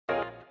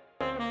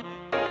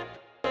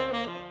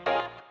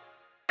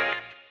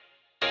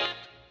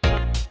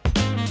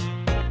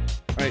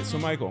right, so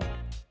Michael,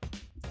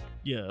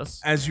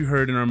 Yes. as you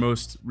heard in our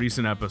most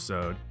recent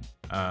episode,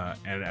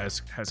 and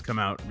as has come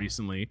out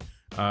recently,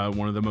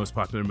 one of the most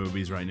popular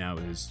movies right now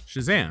is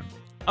Shazam.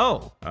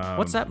 Oh,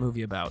 what's that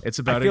movie about? It's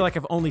about I feel like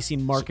I've only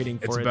seen marketing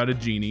for it. It's about a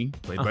genie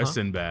played by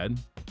Sinbad.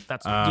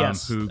 That's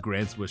yes. Who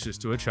grants wishes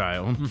to a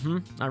child.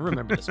 I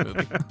remember this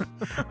movie.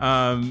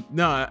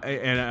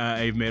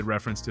 I made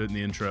reference to it in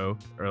the intro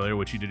earlier,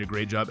 which you did a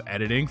great job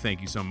editing. Thank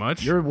you so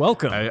much. You're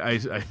welcome.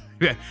 I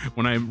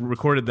when I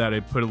recorded that,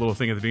 I put a little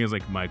thing at the beginning. I was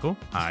like, Michael,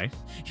 hi.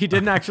 He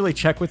didn't actually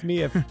check with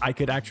me if I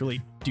could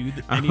actually do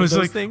any of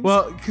those things.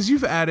 Well, because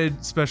you've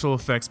added special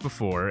effects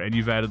before, and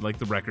you've added like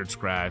the record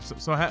scratch,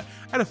 so I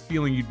had a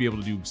feeling you'd be able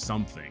to do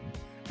something,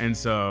 and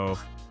so.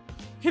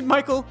 Hey,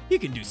 Michael, you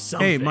can do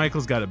something. Hey,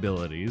 Michael's got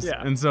abilities.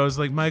 Yeah. And so I was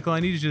like, Michael, I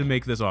need you to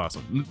make this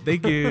awesome.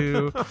 Thank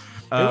you.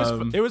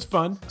 It was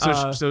fun.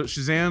 So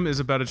Shazam is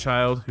about a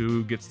child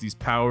who gets these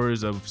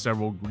powers of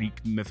several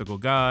Greek mythical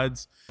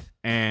gods.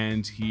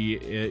 And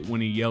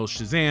when he yells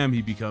Shazam,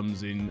 he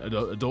becomes an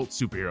adult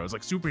superhero. It's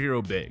like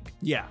superhero big.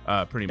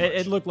 Yeah. Pretty much.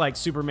 It looked like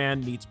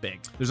Superman meets Big.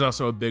 There's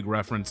also a big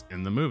reference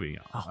in the movie.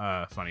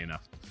 Funny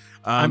enough.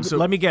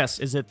 Let me guess.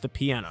 Is it the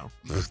piano?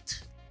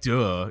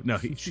 Duh. No,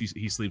 he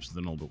sleeps with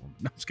an older woman.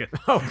 No, I'm just kidding.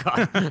 Oh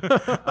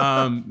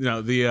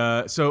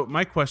God. So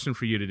my question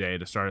for you today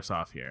to start us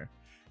off here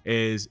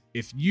is,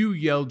 if you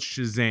yelled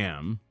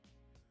Shazam,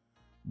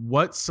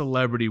 what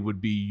celebrity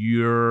would be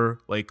your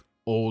like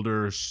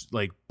older,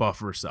 like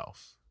buffer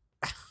self?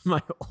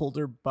 My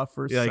older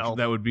buffer self.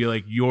 That would be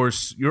like your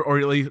or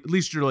at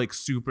least your like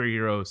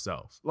superhero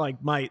self.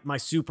 Like my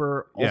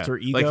super alter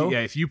ego. Like,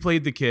 if you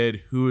played the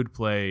kid, who would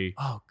play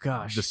oh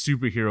gosh, the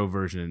superhero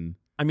version?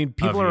 I mean,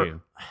 people of are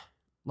you?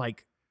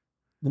 like,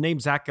 the name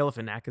Zach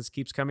Galifianakis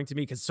keeps coming to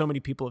me because so many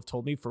people have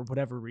told me for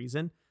whatever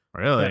reason.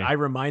 Really? That I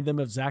remind them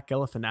of Zach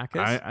Galifianakis.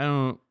 I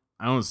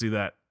don't see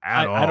that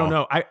at all. I don't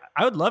know. I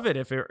would love it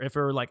if it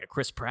were like a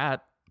Chris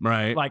Pratt.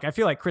 Right. Like, I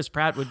feel like Chris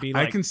Pratt would be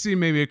like. I can see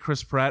maybe a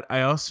Chris Pratt.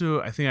 I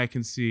think I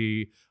can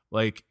see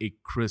like a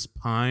Chris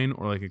Pine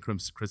or like a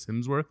Chris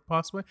Hemsworth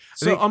possibly.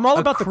 So I'm all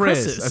about the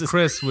Chris's. A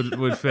Chris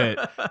would fit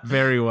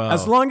very well.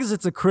 As long as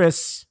it's a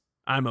Chris,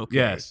 I'm okay.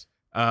 Yes.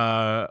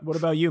 What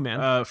about you,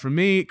 man? For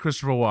me,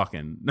 Christopher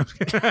Walken.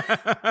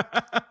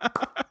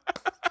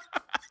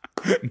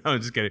 No,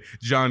 just kidding.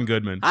 John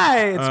Goodman.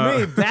 Hi,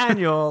 it's me,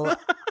 Daniel.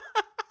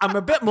 I'm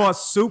a bit more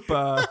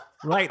super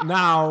right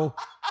now.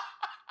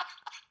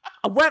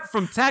 I went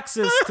from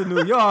Texas to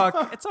New York.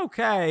 It's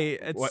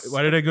okay.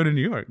 Why did I go to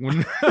New York?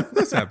 When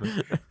this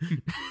happened?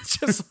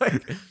 Just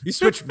like you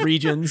switch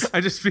regions. I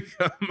just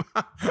become.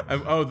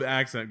 The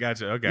accent.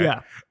 Gotcha. Okay.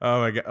 Yeah.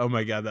 Oh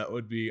my god. That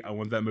would be. I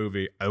want that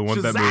movie. I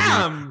want that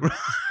movie.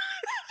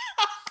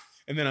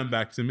 And then I'm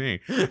back to me.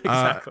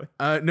 Exactly.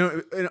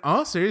 No. In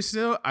all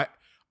seriousness, though,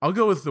 I'll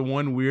go with the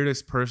one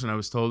weirdest person I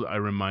was told I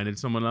reminded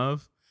someone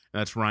of, and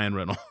that's Ryan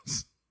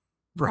Reynolds.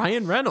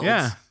 Ryan Reynolds.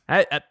 Yeah.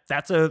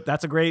 That's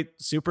a great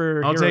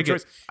superhero I'll take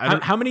choice.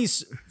 it. How many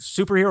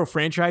superhero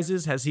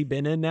franchises has he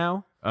been in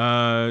now? 2,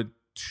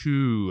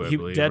 I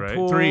believe.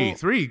 Deadpool, right?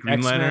 3. Green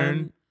X-Men.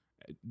 Lantern,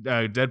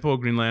 Deadpool,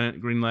 Green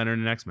Lantern,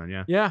 and X-Men.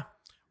 Yeah. Yeah.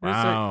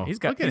 Wow. He's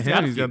got. Look at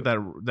him. He's got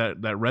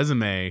that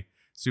resume.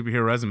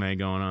 Superhero resume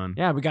going on.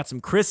 Yeah, we got some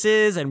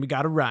Chris's and we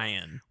got a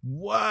Ryan.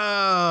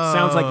 Whoa.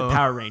 Sounds like the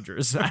Power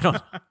Rangers. I don't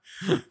know.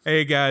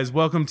 Hey guys,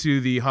 welcome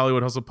to the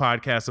Hollywood Hustle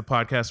Podcast, a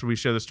podcast where we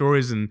share the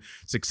stories and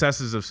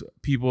successes of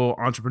people,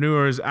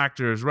 entrepreneurs,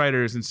 actors,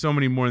 writers, and so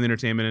many more in the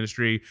entertainment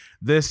industry.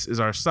 This is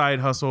our side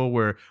hustle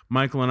where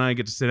Michael and I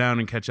get to sit down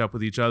and catch up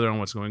with each other on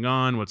what's going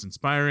on, what's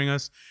inspiring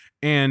us,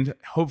 and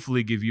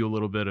hopefully give you a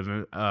little bit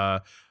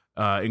of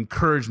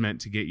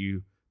encouragement to get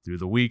you through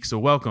the week. So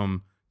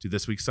welcome to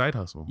this week's side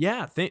hustle.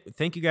 Yeah,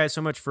 thank you guys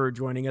so much for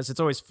joining us. It's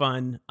always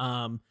fun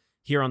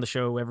here on the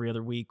show. Every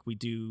other week we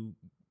do,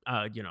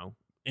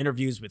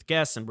 interviews with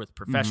guests and with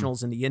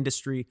professionals in the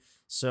industry.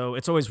 So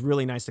it's always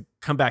really nice to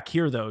come back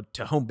here, though,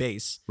 to home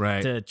base,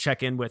 right, to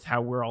check in with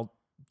how we're all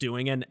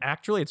doing. And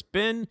actually, it's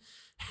been.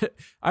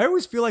 I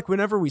always feel like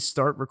whenever we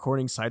start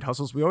recording side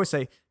hustles, we always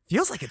say,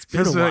 feels like it's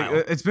been a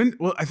while. It's been,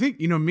 well, I think,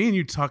 me and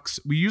you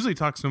we usually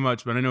talk so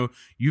much, but I know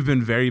you've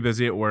been very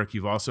busy at work.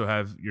 You've also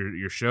have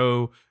your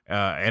show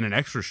and an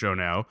extra show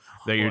now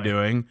that you're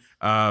doing.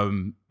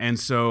 And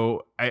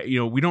so,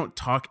 we don't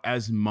talk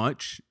as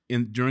much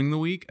during the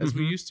week as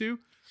we used to.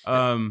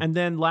 And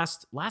then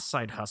last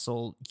side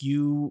hustle,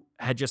 you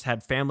had just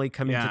had family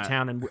come into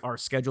town, and our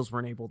schedules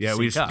weren't able to. Yeah,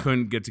 we just up.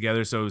 couldn't get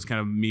together, so it was kind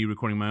of me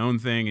recording my own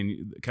thing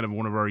and kind of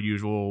one of our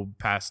usual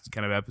past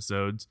kind of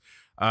episodes.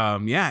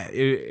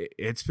 It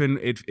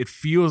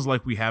feels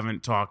like we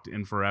haven't talked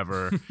in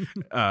forever,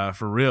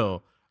 for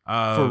real,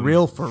 for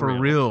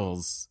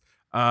reals.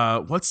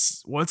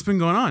 What's been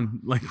going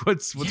on? Like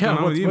what's going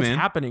on with you, man? What's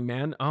happening,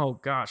 man? Oh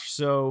gosh,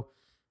 so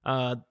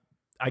I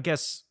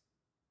guess.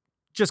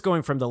 Just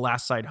going from the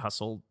last side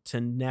hustle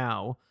to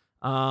now,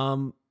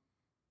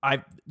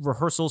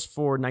 rehearsals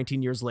for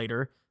 19 Years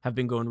Later have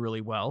been going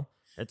really well.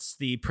 It's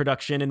the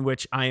production in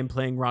which I am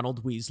playing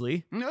Ronald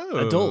Weasley, No.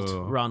 adult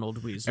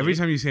Ronald Weasley. Every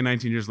time you say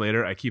 19 years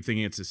later, I keep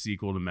thinking it's a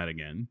sequel to Met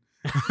Again.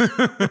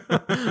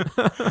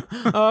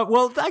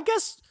 Well, I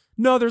guess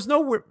no. There's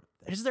no.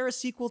 Is there a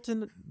sequel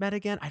to Met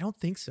Again? I don't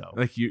think so.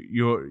 Like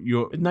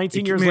you're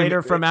 19 years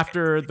later from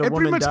after the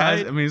woman died.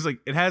 Has, I mean, it's like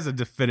it has a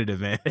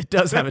definitive end. It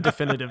does have a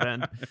definitive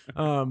end.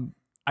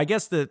 I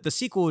guess the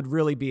sequel would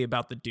really be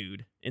about the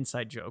dude.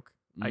 Inside joke,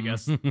 I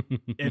guess,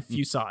 if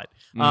you saw it.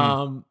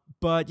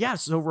 But yeah,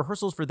 so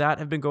rehearsals for that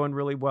have been going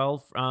really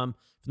well. From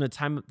the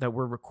time that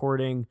we're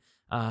recording,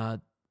 I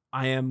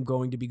am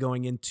going to be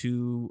going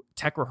into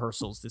tech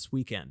rehearsals this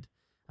weekend.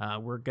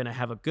 We're going to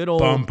have a good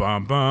old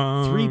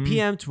 3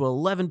 p.m. to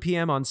 11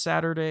 p.m. on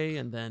Saturday,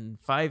 and then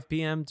 5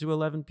 p.m. to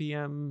 11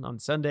 p.m. on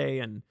Sunday.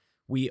 And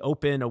we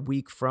open a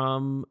week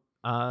from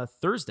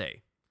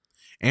Thursday.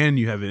 And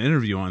you have an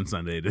interview on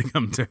Sunday to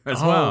come to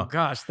as Oh, well.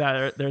 gosh,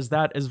 there's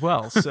that as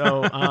well.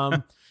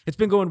 So it's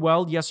been going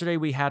well. Yesterday,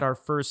 we had our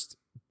first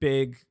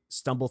big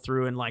stumble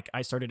through, and like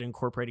I started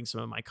incorporating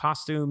some of my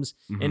costumes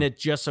in it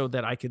just so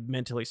that I could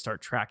mentally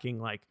start tracking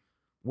like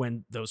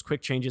when those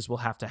quick changes will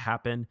have to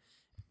happen.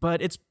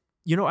 But it's,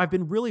 I've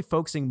been really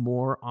focusing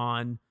more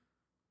on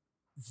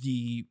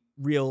the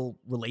real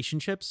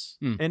relationships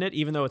in it,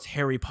 even though it's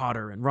Harry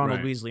Potter and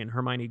Ronald Weasley and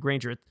Hermione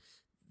Granger.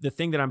 The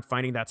thing that I'm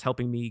finding that's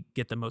helping me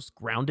get the most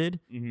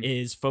grounded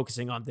is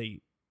focusing on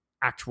the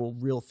actual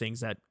real things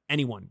that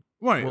anyone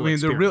Right. will I mean,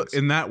 they're real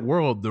experience. in that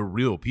world. They're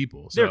real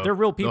people. So They're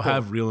real people. They'll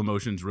have real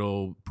emotions,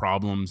 real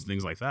problems,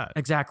 things like that.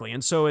 Exactly.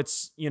 And so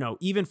it's,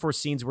 even for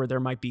scenes where there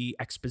might be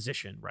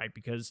exposition, right?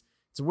 Because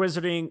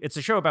it's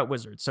a show about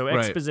wizards. So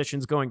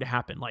exposition's going to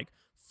happen. Like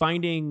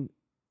finding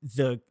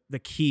the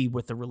key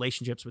with the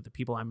relationships with the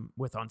people I'm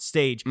with on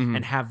stage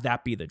and have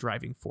that be the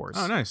driving force.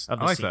 Oh, nice. Of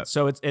the I like scene. that.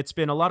 So it's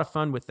been a lot of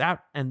fun with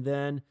that. And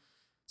then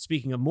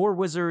speaking of more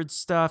wizard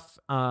stuff,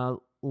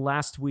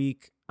 last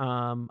week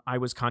I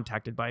was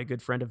contacted by a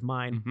good friend of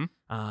mine,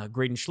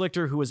 Graydon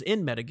Schlichter, who was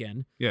in Met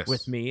Again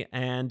with me,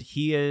 and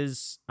he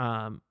is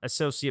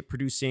associate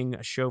producing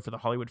a show for the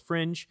Hollywood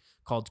Fringe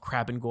called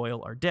Crab and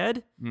Goyle Are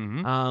Dead.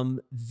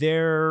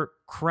 Their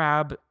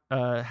Crab,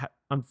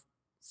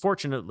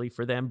 unfortunately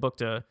for them,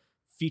 booked a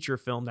feature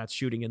film that's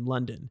shooting in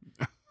London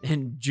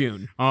in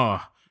June.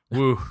 Oh,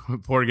 woo,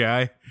 poor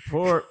guy.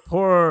 Poor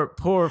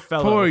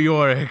fellow. Poor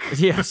Yorick.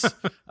 Yes.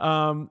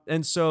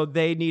 And so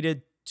they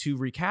needed to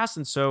recast.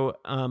 And so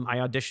I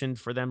auditioned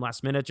for them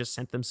last minute, just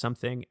sent them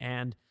something,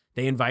 and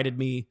they invited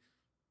me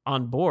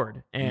on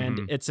board.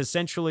 And it's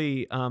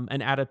essentially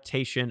an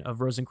adaptation of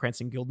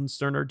Rosencrantz and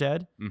Guildenstern Are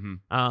Dead,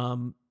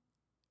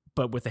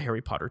 but with a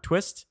Harry Potter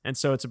twist. And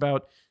so it's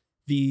about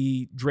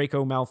the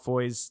Draco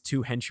Malfoy's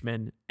two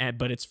henchmen,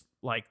 but it's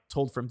like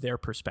told from their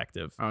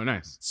perspective. Oh,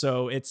 nice.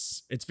 So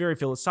it's very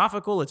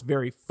philosophical. It's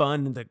very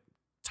fun. The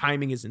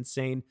timing is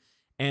insane.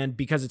 And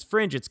because it's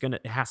Fringe,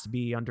 it has to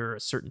be under a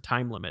certain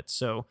time limit.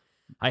 So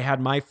I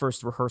had my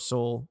first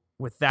rehearsal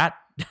with that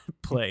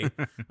play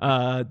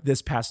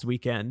this past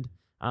weekend,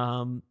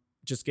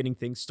 just getting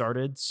things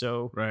started.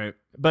 So,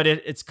 but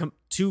it's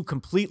two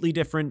completely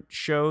different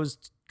shows,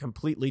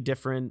 completely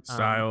different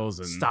styles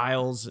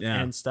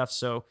and stuff.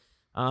 So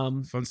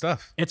fun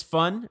stuff. It's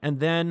fun. And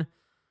then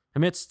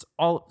amidst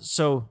all,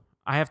 so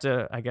I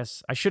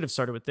guess I should have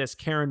started with this.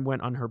 Karen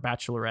went on her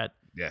bachelorette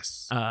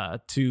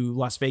to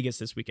Las Vegas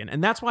this weekend.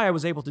 And that's why I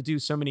was able to do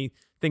so many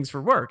things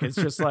for work. It's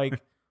just like,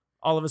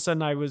 all of a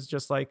sudden I was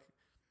just like,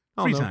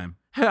 free time.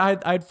 I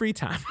had free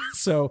time.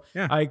 So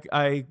yeah.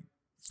 I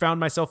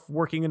found myself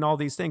working in all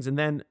these things. And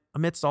then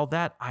amidst all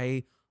that,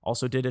 I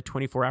also did a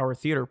 24-hour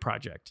theater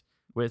project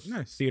with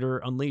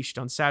Theater Unleashed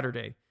on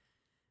Saturday.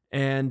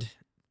 And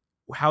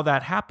how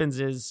that happens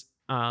is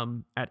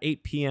at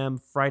 8 p.m.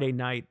 Friday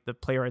night, the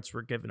playwrights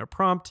were given a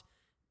prompt.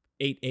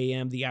 8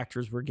 a.m. the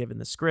actors were given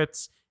the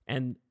scripts.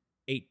 And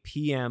 8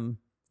 p.m.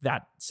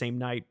 that same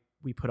night,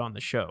 we put on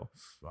the show.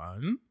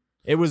 Fun.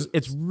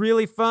 It's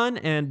really fun,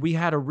 and we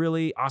had a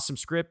really awesome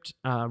script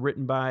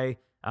written by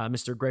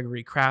Mr.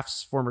 Gregory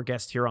Crafts, former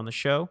guest here on the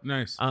show.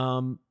 Nice.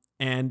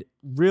 And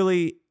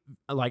really,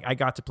 like, I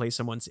got to play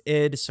someone's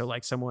id, so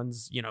like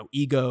someone's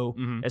ego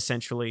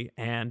essentially,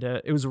 and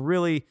it was a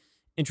really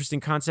interesting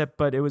concept.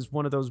 But it was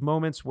one of those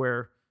moments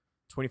where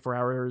 24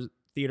 hours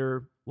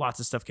theater, lots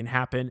of stuff can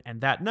happen.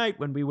 And that night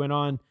when we went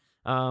on,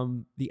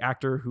 the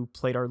actor who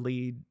played our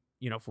lead,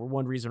 for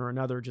one reason or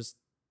another, just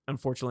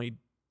unfortunately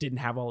didn't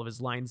have all of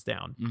his lines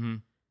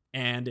down.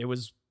 And it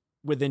was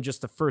within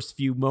just the first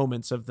few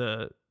moments of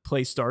the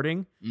play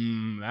starting.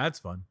 That's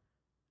fun.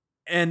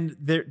 And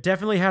there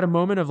definitely had a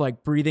moment of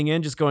like breathing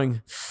in, just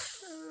going,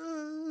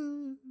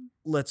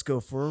 let's go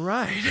for a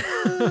ride.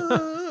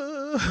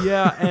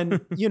 Yeah.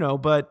 And,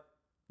 but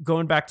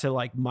going back to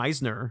like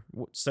Meisner,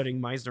 studying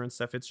Meisner and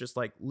stuff, it's just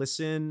like,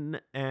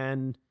 listen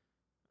and,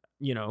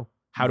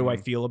 how do I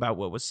feel about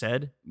what was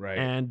said? Right.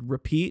 And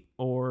repeat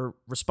or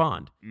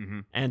respond.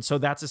 And so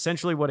that's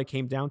essentially what it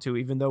came down to.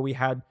 Even though we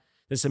had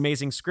this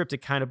amazing script,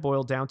 it kind of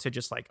boiled down to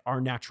just like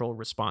our natural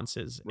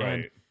responses. Right.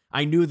 And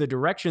I knew the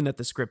direction that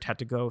the script had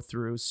to go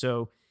through.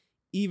 So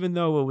even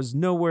though it was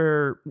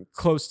nowhere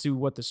close to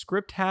what the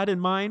script had in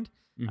mind,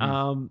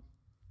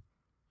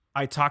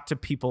 I talked to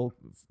people,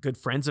 good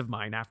friends of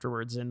mine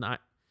afterwards, and I,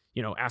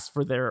 asked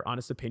for their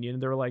honest opinion.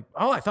 And they were like,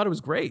 "Oh, I thought it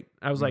was great."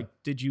 I was like,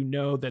 "Did you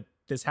know that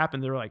this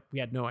happened?" They were like, "We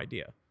had no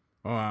idea."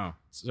 Oh, wow.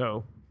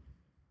 So,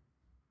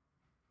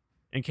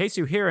 in case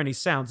you hear any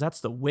sounds,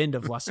 that's the wind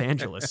of Los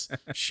Angeles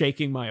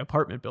shaking my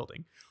apartment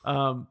building.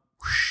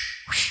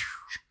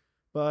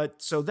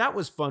 But so that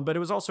was fun, but it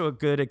was also a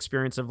good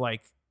experience of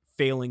like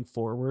failing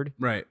forward.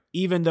 Right.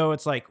 Even though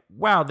it's like,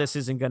 wow, this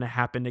isn't going to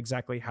happen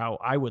exactly how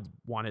I would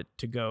want it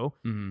to go.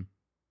 Mm-hmm.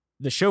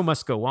 The show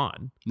must go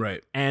on.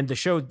 Right. And the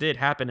show did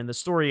happen, and the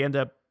story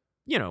ended up,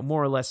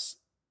 more or less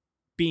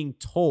being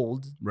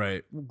told.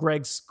 Right.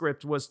 Greg's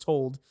script was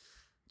told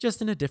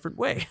just in a different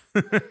way.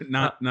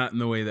 not in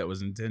the way that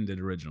was intended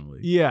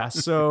originally. Yeah.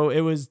 So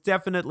it was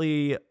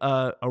definitely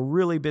a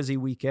really busy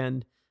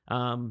weekend.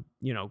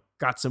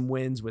 Got some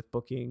wins with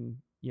booking,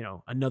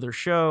 another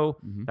show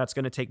that's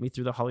going to take me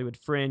through the Hollywood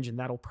Fringe. And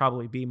that'll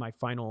probably be my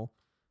final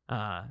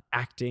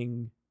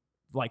acting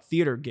like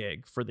theater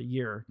gig for the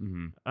year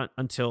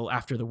until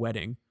after the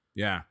wedding.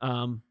 Yeah.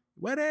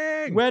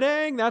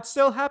 Wedding. That's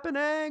still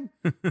happening.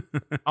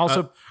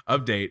 Also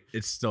update.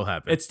 It's still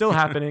happening. It's still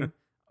happening.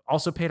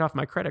 Also paid off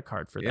my credit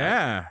card for that.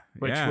 Yeah.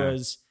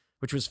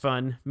 Which was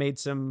fun. Made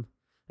some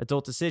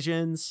adult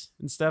decisions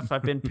and stuff.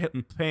 I've been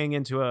paying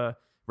into a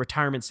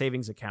retirement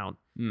savings account.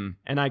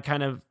 And I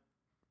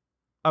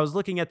was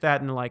looking at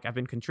that and like, I've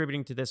been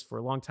contributing to this for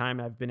a long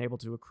time. I've been able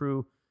to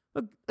accrue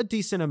a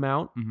decent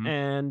amount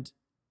and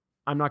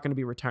I'm not going to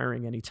be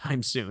retiring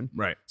anytime soon.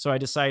 Right. So I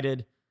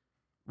decided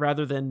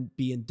rather than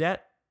be in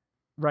debt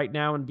right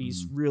now and be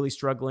really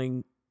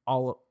struggling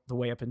all the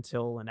way up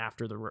until and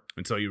after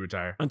until you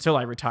retire, until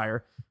I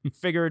retire,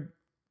 figured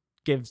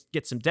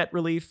get some debt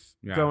relief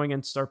going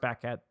and start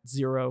back at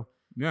zero,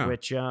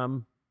 which,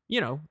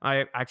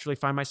 I actually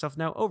find myself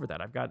now over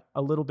that. I've got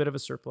a little bit of a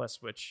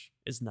surplus, which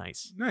is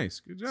nice. Nice.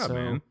 Good job,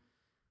 man.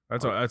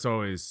 That's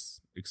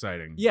always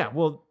exciting. Yeah.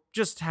 Well,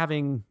 just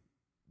having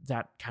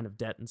that kind of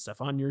debt and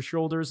stuff on your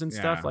shoulders and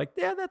stuff like,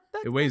 that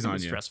it weighs on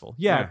you. Stressful.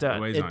 Yeah,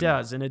 it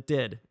does. And it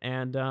did.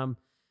 And,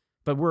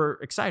 but we're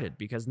excited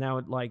because now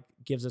it like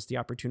gives us the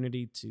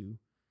opportunity to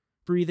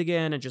breathe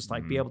again and just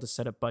like be able to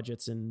set up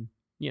budgets and,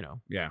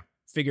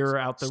 figure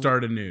out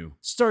start anew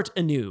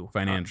financially.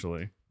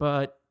 financially.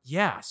 But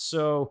yeah,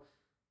 so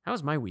that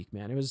was my week,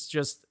 man. It was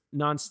just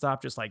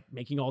nonstop, just like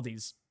making all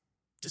these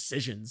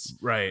decisions,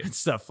 right, and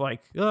stuff like,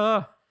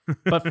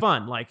 but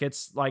fun. Like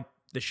it's like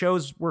the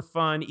shows were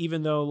fun,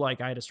 even though like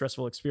I had a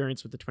stressful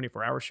experience with the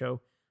 24-hour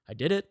show. I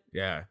did it.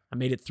 Yeah, I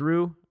made it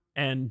through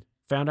and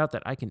found out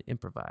that I can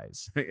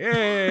improvise.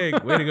 Hey,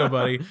 way to go,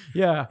 buddy.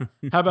 Yeah.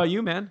 How about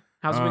you, man?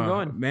 How's it been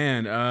going?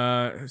 Man,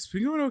 it's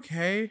been going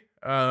okay.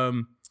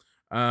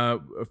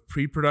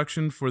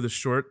 Pre-production for the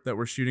short that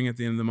we're shooting at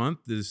the end of the month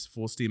is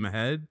full steam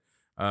ahead.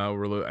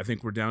 I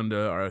think we're down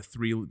to our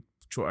three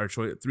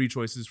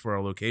choices for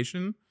our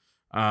location.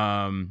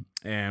 And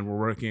we're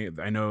working.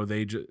 I know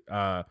they two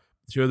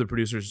of the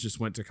producers just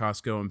went to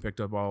Costco and picked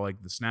up all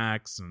like the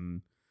snacks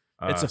and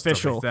it's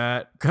official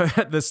like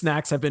that. The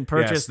snacks have been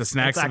purchased. Yes, the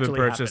snacks have been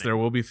purchased. Happening. There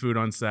will be food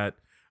on set.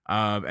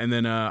 And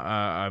then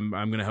I'm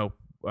gonna help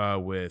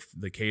with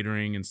the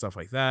catering and stuff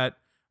like that.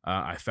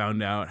 I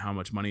found out how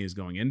much money is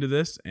going into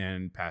this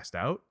and passed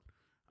out.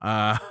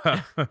 Was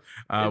not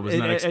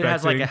expecting. It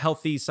has like a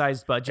healthy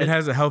sized budget. It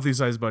has a healthy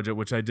sized budget,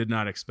 which I did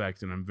not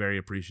expect, and I'm very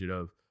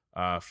appreciative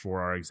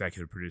for our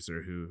executive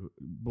producer who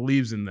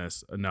believes in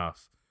this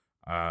enough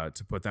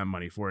to put that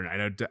money forward.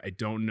 And I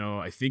don't know.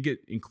 I think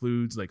it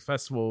includes like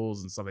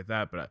festivals and stuff like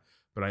that, but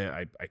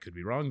I could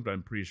be wrong. But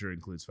I'm pretty sure it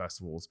includes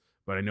festivals.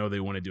 But I know they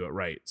want to do it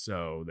right,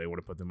 so they want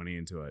to put the money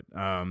into it.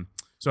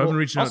 So I've been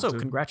reaching out. Also,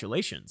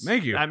 congratulations!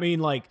 Thank you. I mean,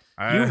 like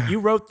you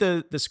wrote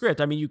the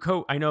script. I mean,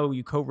 I know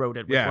you co-wrote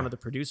it with one of the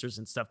producers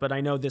and stuff. But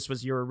I know this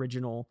was your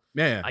original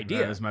idea.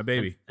 That was my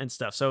baby and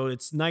stuff. So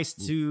it's nice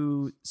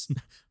to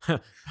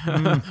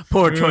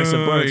poor choice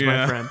of words,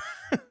 my friend.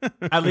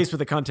 At least with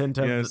the content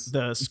of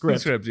the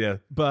script.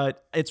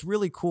 But it's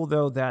really cool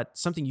though that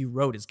something you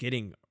wrote is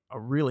getting a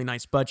really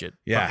nice budget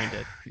behind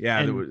it. Yeah,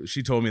 and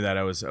she told me that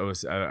I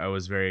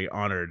was very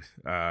honored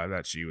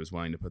that she was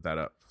willing to put that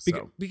up.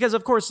 So. Because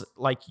of course,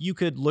 like you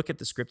could look at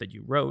the script that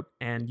you wrote,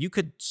 and you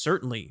could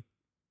certainly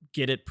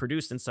get it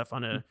produced and stuff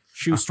on a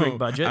shoestring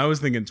budget. I was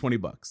thinking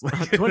 $20. Like,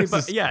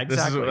 $20, yeah, exactly.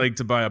 This is like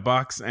to buy a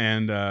box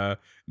and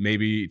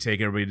maybe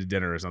take everybody to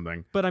dinner or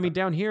something. But I mean,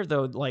 down here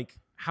though, like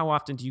how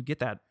often do you get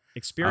that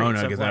experience?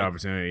 Oh no, get that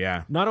opportunity.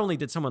 Yeah. Not only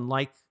did someone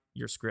like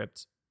your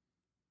script,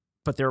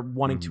 but they're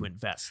wanting to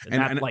invest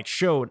and like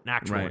show an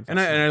actual investment.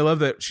 And I love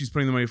that she's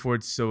putting the money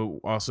forward. So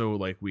also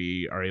like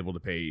we are able to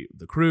pay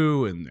the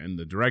crew and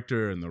the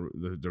director and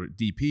the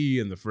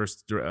DP and the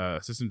first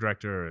assistant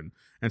director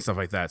and stuff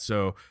like that.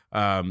 So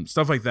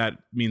stuff like that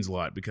means a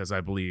lot because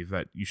I believe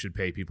that you should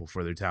pay people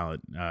for their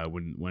talent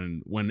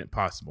when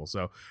possible.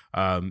 So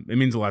it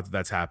means a lot that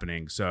that's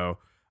happening. So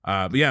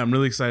but yeah, I'm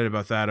really excited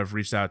about that. I've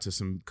reached out to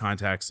some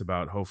contacts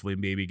about hopefully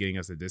maybe getting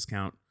us a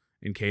discount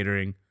in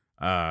catering.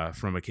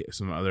 from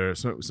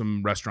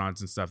some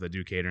restaurants and stuff that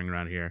do catering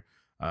around here.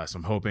 So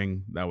I'm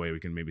hoping that way we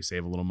can maybe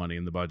save a little money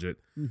in the budget.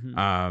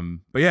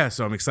 But yeah,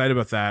 so I'm excited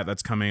about that.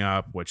 That's coming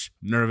up, which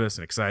I'm nervous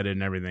and excited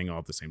and everything all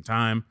at the same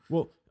time.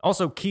 Well,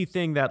 also key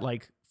thing that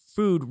like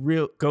food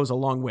goes a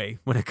long way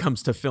when it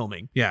comes to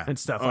filming and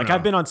stuff.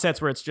 I've been on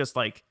sets where it's just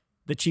like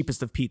the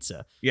cheapest of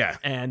pizza. Yeah.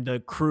 And the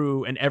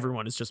crew and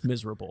everyone is just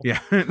miserable.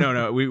 Yeah.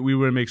 No. We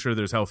want to make sure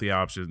there's healthy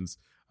options.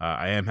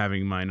 I am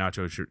having my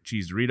nacho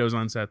cheese Doritos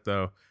on set,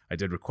 though. I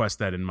did request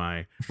that in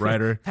my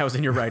writer. That was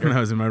in your writer. That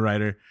was in my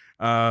writer.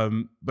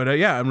 But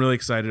yeah, I'm really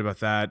excited about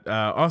that.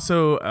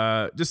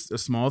 Also, just a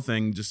small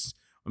thing,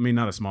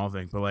 not a small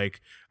thing, but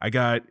like I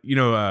got,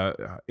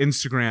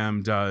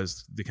 Instagram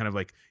does the kind of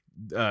like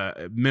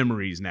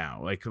memories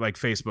now, like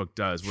Facebook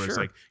does, where it's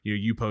like,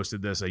 you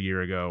posted this a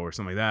year ago or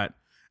something like that.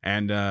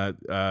 And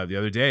the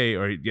other day,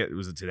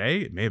 was it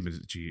today? It may have been.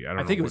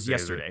 I think it was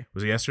yesterday.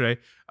 Was it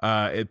yesterday?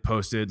 It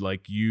posted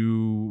like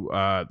 2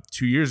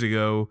 years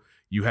ago.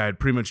 You had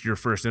pretty much your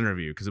first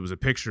interview because it was a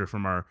picture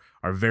from our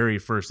very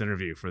first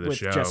interview for the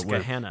show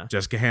with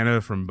Jessica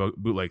Hanna from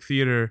Bootleg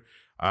Theater.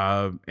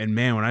 And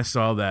man, when I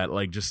saw that,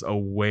 like just a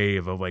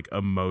wave of like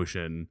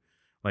emotion,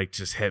 like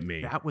just hit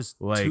me. That was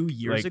like 2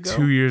 years ago.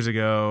 2 years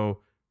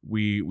ago,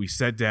 we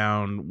sat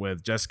down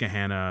with Jessica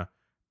Hanna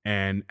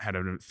and had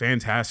a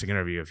fantastic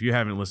interview. If you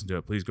haven't listened to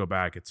it, please go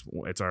back. It's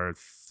our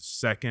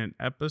second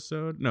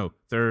episode. No,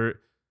 third.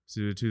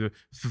 To the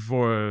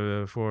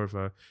four,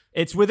 5.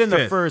 It's within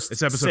fifth. The first.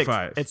 It's episode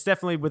 5. It's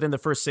definitely within the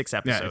first 6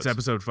 episodes. Yeah, it's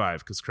episode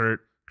 5 because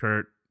Kurt,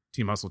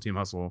 Team Hustle,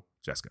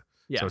 Jessica.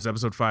 Yeah. So it's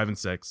episode 5 and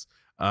 6.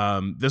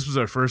 This was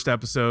our first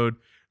episode.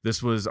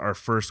 This was our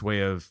first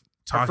way of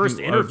talking. Our first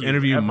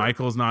interview ever.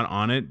 Michael's not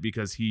on it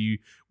because we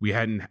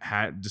hadn't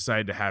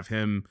decided to have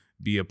him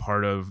be a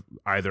part of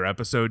either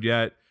episode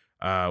yet.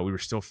 We were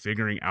still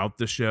figuring out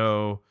the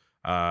show.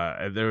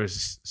 There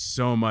was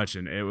so much,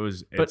 and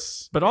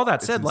but all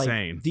that said,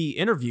 insane. Like the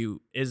interview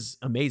is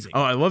amazing.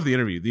 Oh, I love the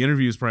interview. The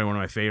interview is probably one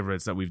of my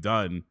favorites that we've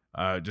done.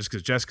 Just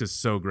because Jessica's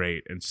so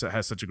great and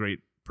has such a great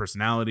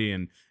personality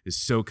and is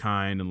so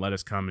kind and let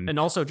us come and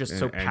also just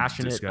so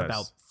passionate discuss.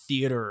 About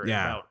theater and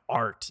about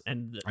art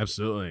and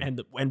absolutely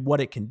and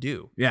what it can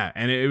do. Yeah,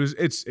 and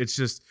it's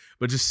just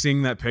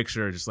seeing that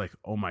picture, just like,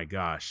 oh my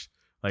gosh,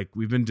 like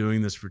we've been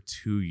doing this for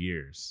 2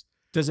 years.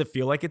 Does it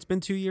feel like it's been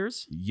 2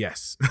 years?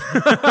 Yes.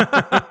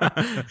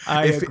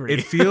 I agree.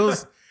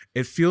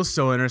 It feels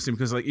so interesting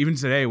because like even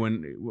today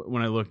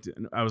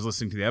when I was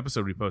listening to the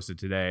episode we posted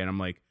today and I'm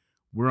like,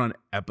 we're on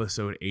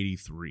episode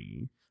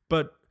 83.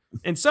 But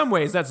in some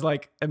ways that's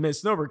like a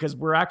misnomer because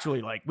we're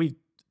actually like we've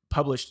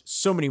published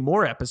so many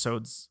more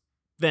episodes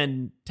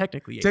than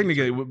technically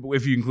 83.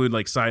 If you include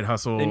like side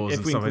hustles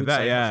and stuff like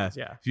that. Yeah.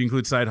 If you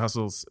include side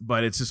hustles,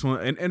 but it's just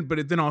one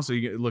but then also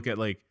you look at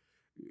like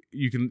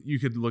you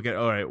could look at,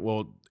 all right,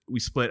 well, we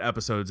split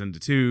episodes into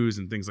 2s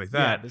and things like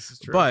that. Yeah, this is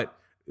true. But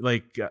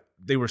like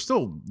they were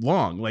still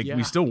long. Like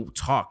we still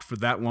talked for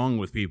that long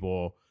with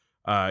people.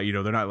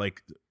 They're not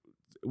like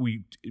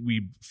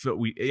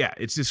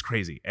it's just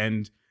crazy.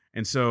 And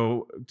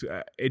so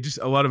it just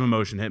a lot of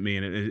emotion hit me,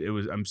 and it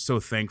was I'm so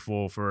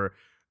thankful for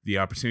the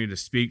opportunity to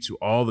speak to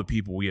all the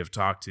people we have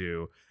talked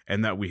to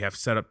and that we have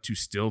set up to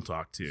still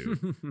talk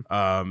to.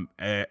 And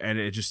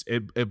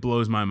it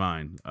blows my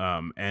mind.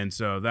 And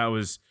so that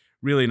was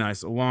really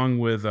nice, along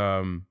with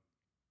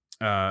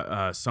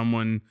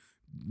someone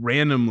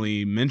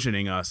randomly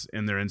mentioning us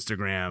in their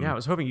Instagram. Yeah, I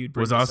was hoping you'd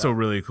bring was this also up.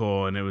 really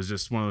cool. And it was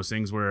just one of those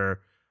things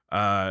where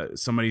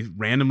somebody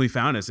randomly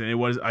found us,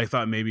 and I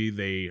thought maybe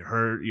they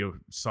heard,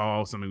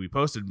 saw something we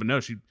posted, but no,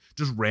 she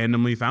just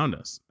randomly found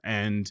us.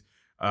 And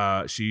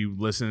she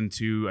listened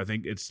to, I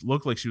think it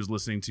looked like she was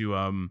listening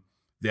to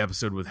the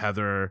episode with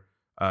Heather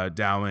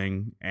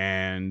Dowling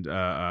and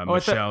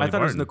Michelle. I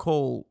thought it was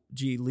Nicole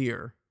G.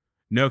 Lear.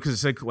 No, because it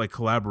said like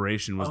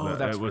collaboration was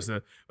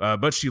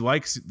but she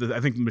likes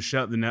I think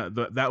Michelle.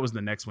 That was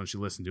the next one she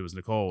listened to was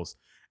Nicole's,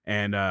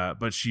 and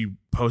but she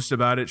posted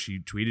about it. She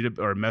tweeted it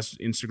or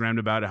Instagrammed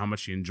about it, how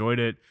much she enjoyed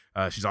it.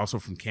 She's also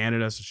from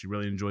Canada, so she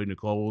really enjoyed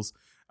Nicole's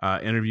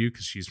interview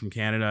because she's from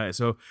Canada.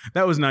 So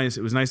that was nice.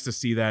 It was nice to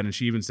see that, and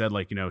she even said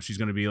like she's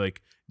going to be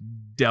like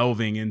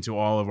delving into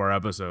all of our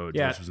episodes,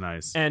 which was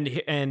nice.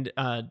 And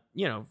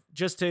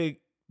just to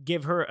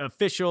give her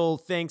official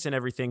thanks and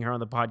everything here on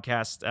the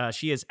podcast,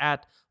 she is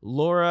at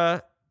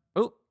Laura.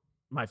 Oh,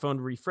 my phone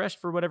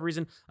refreshed for whatever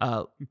reason.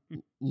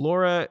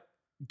 Laura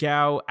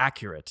Gao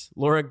Accurate.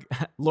 Laura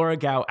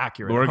Gao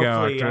Accurate. Laura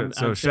Gao Accurate.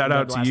 So shout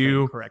out to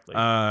you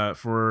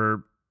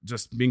for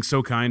just being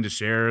so kind to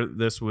share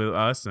this with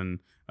us and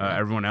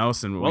everyone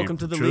else. And welcome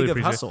to the League of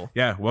Hustle.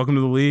 Yeah, welcome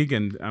to the league,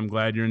 and I'm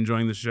glad you're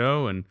enjoying the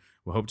show, and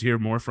we'll hope to hear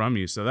more from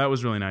you. So that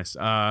was really nice.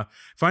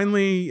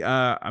 Finally,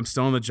 I'm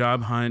still on the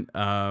job hunt.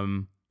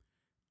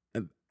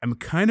 I'm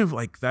kind of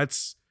like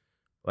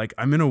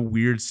I'm in a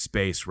weird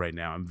space right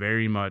now. I'm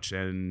very much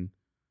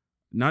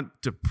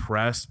not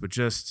depressed, but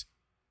just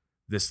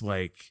this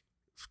like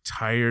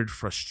tired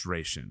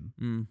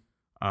frustration.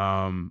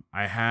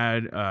 I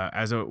had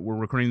we're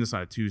recording this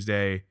on a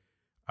Tuesday.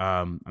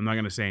 I'm not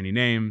going to say any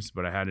names,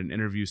 but I had an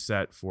interview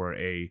set for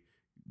a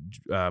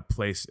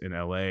place in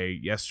LA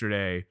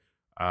yesterday.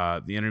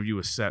 The interview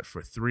was set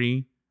for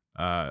 3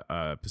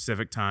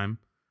 Pacific time.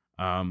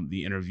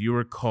 The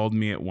interviewer called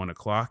me at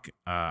 1:00.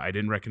 I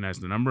didn't recognize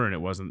the number, and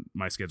it wasn't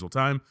my scheduled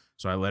time,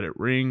 so I let it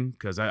ring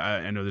because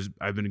I know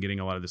I've been getting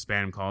a lot of the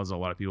spam calls a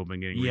lot of people have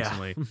been getting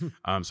recently.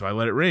 So I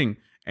let it ring,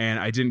 and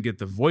I didn't get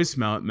the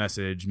voicemail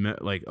message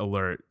like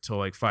alert till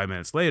like 5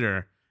 minutes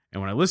later.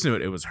 And when I listened to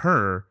it, it was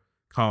her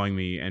calling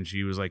me, and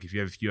she was like, "If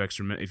you have a few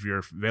extra minutes, if you're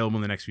available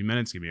in the next few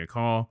minutes, give me a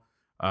call."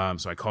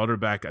 So I called her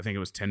back. I think it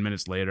was 10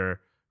 minutes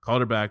later.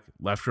 Called her back,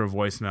 left her a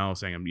voicemail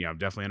saying, I'm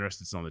definitely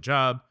interested still in the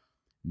job.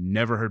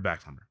 Never heard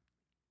back from her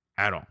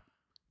at all.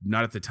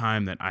 Not at the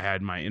time that I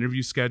had my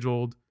interview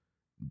scheduled.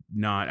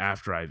 Not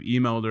after I've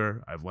emailed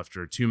her. I've left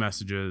her 2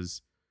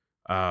 messages.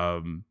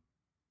 And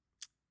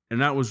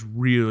that was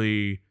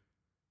really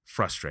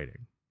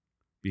frustrating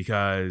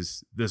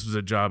because this was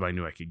a job I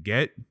knew I could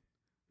get.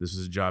 This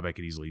was a job I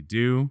could easily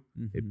do.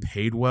 Mm-hmm. It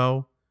paid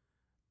well.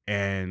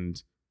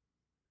 And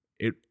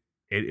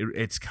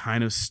it's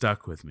kind of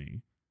stuck with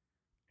me.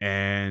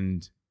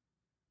 And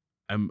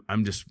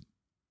I'm just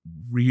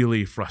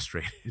really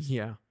frustrated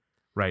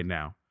right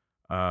now.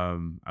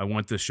 I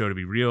want this show to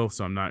be real,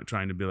 so I'm not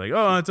trying to be like,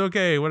 oh, it's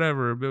okay,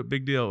 whatever,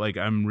 big deal. Like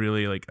I'm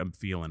really I'm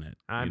feeling it,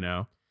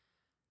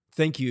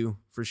 Thank you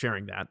for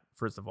sharing that,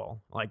 first of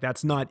all. Like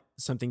that's not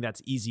something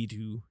that's easy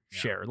to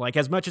share. Like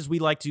as much as we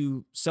like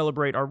to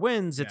celebrate our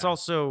wins,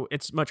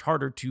 it's much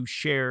harder to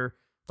share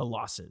the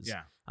losses.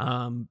 Yeah.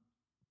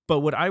 But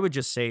what I would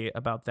just say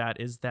about that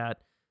is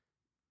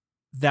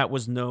that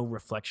was no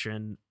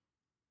reflection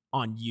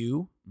on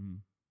you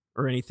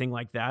or anything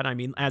like that. I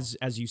mean, as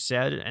you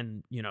said,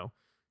 and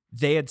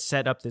they had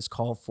set up this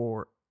call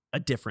for a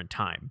different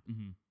time.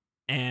 Mm-hmm.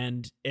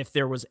 And if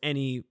there was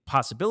any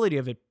possibility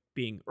of it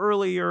being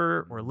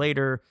earlier or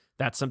later,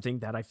 that's something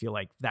that I feel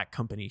like that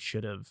company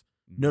should have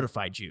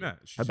notified you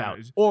about.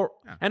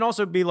 And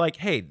also be like,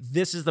 hey,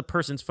 this is the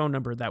person's phone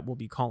number that will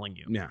be calling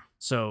you. Yeah.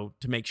 So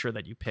to make sure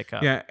that you pick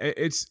up. Yeah,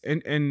 it's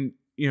and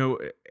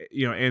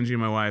Angie,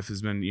 my wife,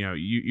 has been,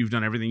 you've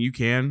done everything you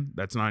can.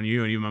 That's not on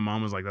you. And even my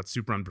mom was like, that's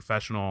super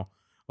unprofessional.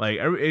 Like,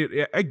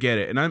 I get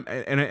it.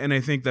 And I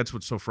think that's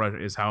what's so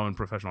frustrating is how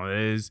unprofessional it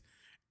is.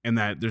 And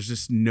that there's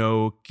just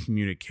no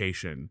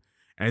communication.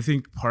 And I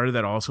think part of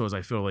that also is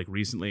I feel like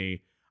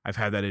recently I've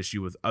had that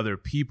issue with other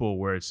people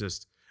where it's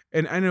just,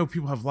 and I know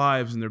people have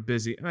lives and they're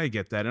busy, and I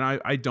get that.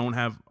 And I don't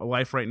have a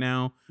life right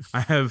now.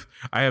 I have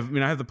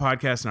the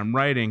podcast and I'm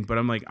writing, but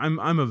I'm like,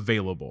 I'm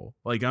available.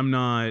 Like I'm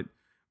not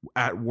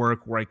at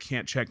work where I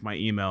can't check my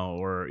email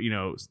or,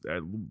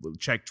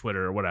 check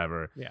Twitter or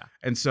whatever. Yeah.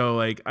 And so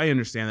like, I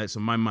understand that.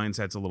 So my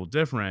mindset's a little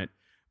different,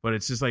 but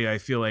it's just like, I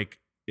feel like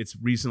it's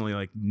recently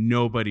like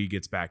nobody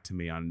gets back to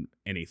me on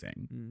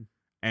anything.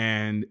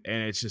 And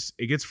it's just,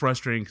 it gets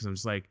frustrating because I'm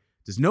just like,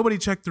 does nobody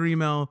check their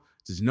email?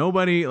 Does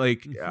nobody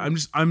like,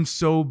 I'm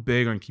so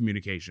big on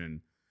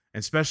communication,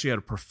 especially at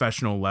a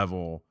professional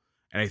level.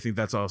 And I think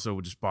that's also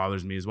what just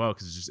bothers me as well.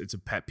 Cause it's a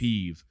pet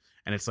peeve.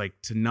 And it's like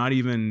to not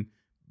even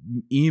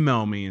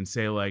email me and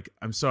say like,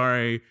 I'm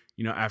sorry,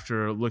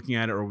 after looking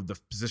at it or the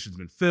position's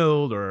been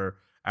filled or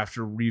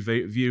after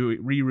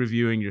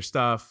re-reviewing your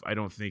stuff, I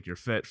don't think you're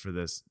fit for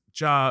this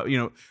job.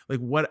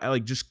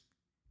 Like just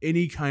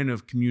any kind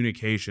of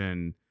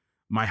communication.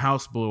 My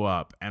house blew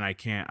up and I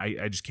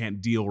just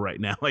can't deal right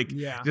now. Like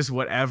just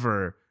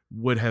whatever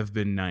would have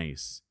been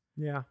nice.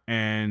 Yeah.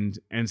 And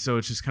so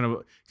it's just kind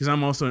of, because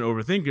I'm also an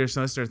overthinker.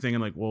 So I start thinking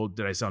like, well,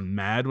 did I sound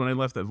mad when I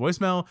left that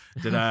voicemail?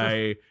 Did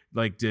I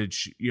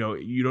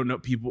you don't know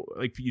people,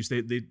 like you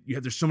say,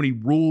 there's so many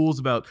rules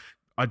about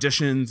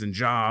auditions and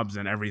jobs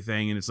and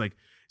everything. And it's like,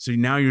 so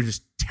now you're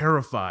just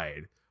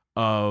terrified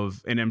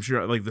of, and I'm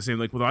sure like the same,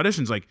 like with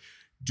auditions, like,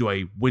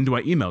 when do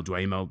I email? Do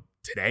I email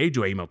today?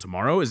 Do I email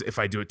tomorrow? If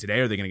I do it today,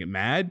 are they going to get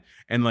mad?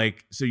 And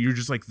like, so you're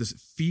just like, this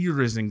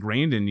fear is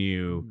ingrained in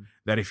you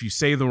that if you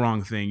say the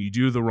wrong thing, you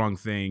do the wrong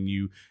thing,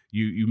 you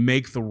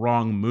make the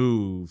wrong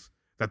move,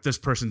 that this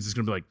person's just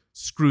going to be like,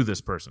 screw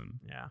this person.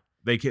 Yeah.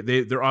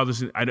 They're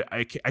obviously,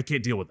 I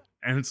can't deal with it.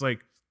 And it's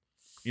like,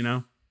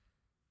 I'm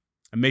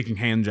making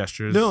hand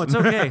gestures. No, it's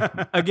okay.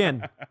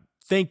 Again,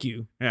 thank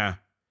you. Yeah.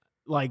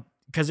 Like,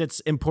 cause it's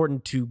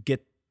important to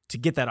get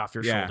that off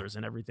your shoulders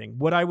and everything.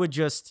 What I would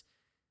just,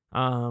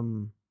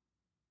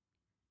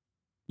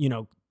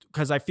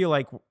 because I feel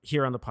like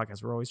here on the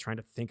podcast, we're always trying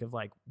to think of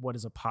like, what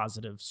is a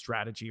positive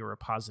strategy or a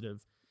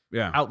positive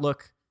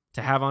outlook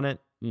to have on it.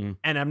 Mm-hmm.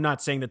 And I'm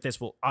not saying that this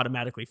will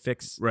automatically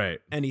fix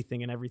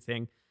anything and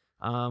everything.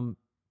 But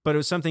it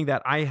was something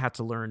that I had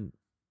to learn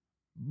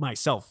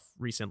myself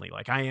recently.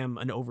 Like I am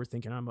an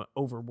overthinker, I'm an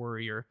over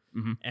worrier.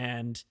 Mm-hmm.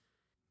 And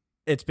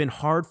it's been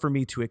hard for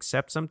me to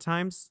accept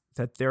sometimes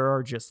that there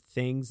are just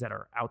things that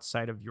are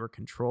outside of your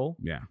control.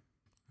 Yeah.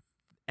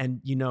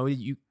 And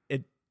you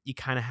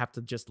kind of have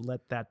to just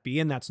let that be.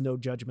 And that's no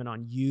judgment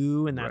on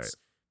you. And that's,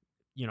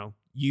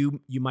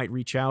 you might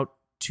reach out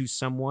to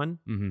someone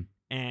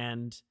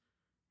and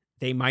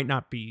they might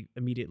not be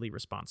immediately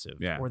responsive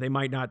or they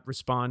might not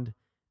respond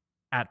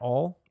at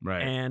all.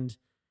 Right. And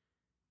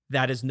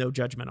that is no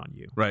judgment on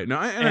you. Right. No,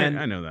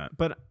 I know that.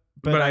 But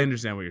I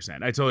understand what you're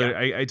saying. I totally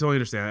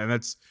understand that.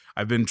 And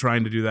I've been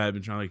trying to do that. I've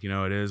been trying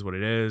it is what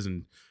it is,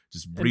 and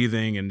just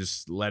breathing and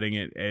just letting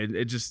it. And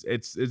it's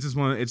just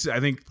one. I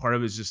think part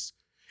of it is just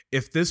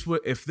if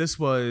this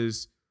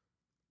was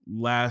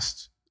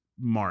last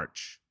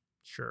March,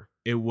 sure,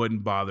 it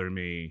wouldn't bother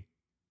me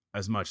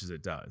as much as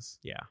it does.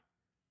 Yeah.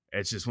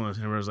 It's just one of those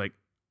things where it's like,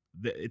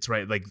 it's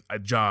right. Like a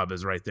job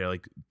is right there,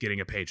 like getting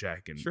a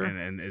paycheck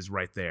and is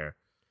right there.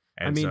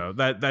 And so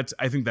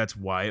I think that's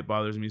why it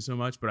bothers me so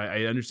much. But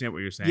I understand what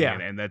you're saying,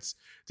 and that's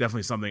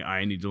definitely something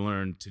I need to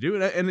learn to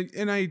do.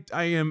 And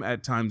I am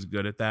at times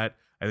good at that.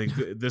 I think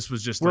this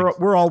was just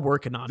we're all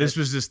working on it. This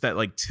was just that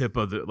like tip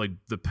of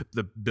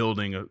the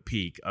building a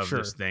peak of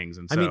just things.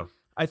 And so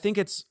I think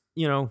it's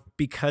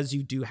because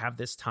you do have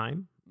this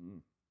time,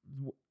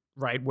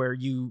 right, where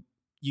you've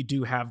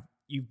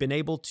been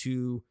able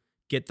to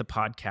get the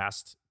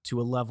podcast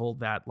to a level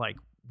that like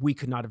we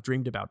could not have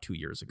dreamed about 2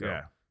 years ago.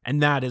 Yeah.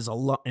 And that is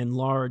in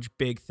large,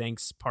 big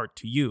thanks part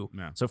to you.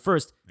 Yeah. So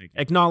first,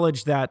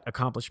 acknowledge that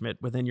accomplishment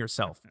within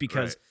yourself,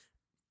 because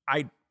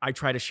I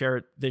try to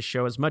share this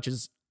show as much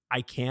as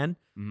I can,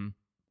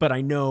 but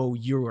I know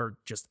you are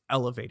just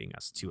elevating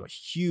us to a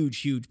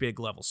huge, huge, big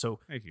level. So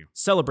thank you.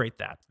 Celebrate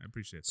that. I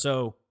appreciate that.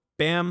 So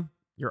Bam,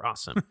 you're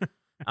awesome.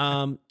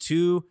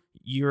 To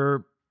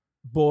your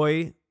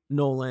boy,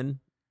 Nolan,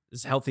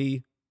 is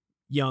healthy,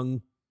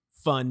 young,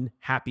 fun,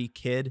 happy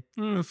kid.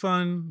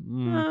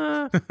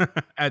 Fun.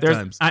 At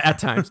times. At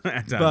times.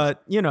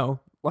 But,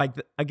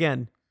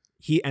 again,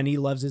 he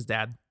loves his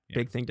dad. Yeah.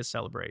 Big thing to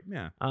celebrate.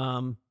 Yeah.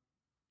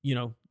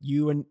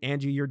 You and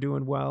Angie, you're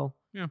doing well.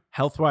 Yeah.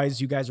 Health-wise,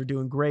 you guys are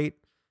doing great.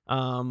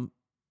 And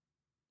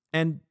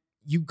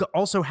you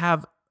also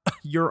have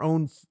your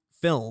own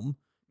film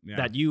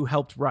that you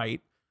helped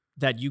write,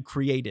 that you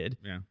created,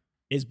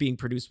 is being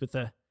produced with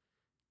a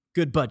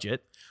good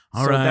budget.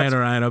 All right.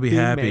 I'll be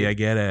happy. Made. I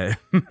get it.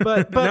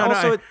 But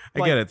also,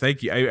 I get it.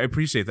 Thank you. I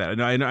appreciate that.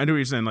 I know what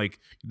you're saying. Like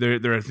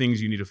there are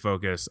things you need to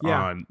focus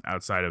on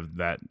outside of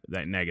that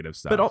negative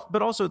stuff.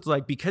 But also, it's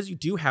like, because you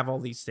do have all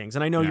these things,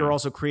 and I know you're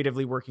also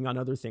creatively working on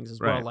other things as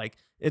well. Like,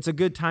 it's a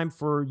good time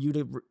for you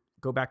to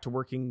go back to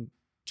working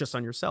just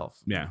on yourself.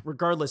 Yeah.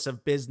 Regardless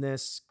of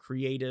business,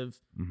 creative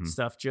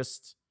stuff.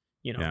 Just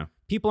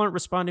people aren't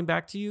responding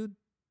back to you.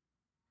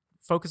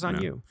 Focus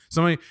on you.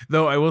 Somebody,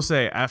 though, I will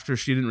say, after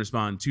she didn't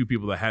respond, 2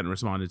 people that hadn't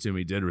responded to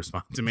me did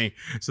respond to me.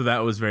 So that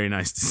was very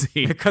nice to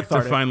see.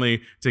 To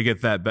finally to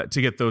get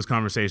those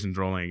conversations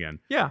rolling again.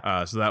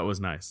 Yeah. So that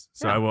was nice.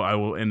 So I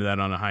will end that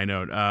on a high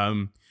note.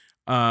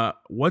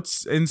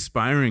 What's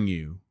inspiring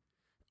you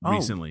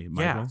recently,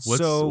 Michael?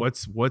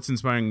 What's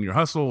inspiring your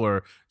hustle,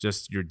 or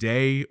just your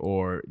day,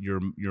 or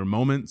your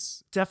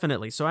moments?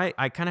 Definitely. So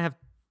I kind of have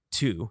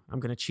 2. I'm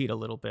going to cheat a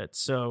little bit.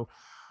 So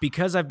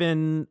because I've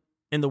been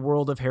in the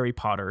world of Harry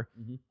Potter,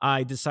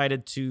 I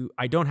decided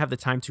I don't have the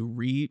time to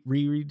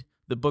reread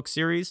the book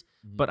series,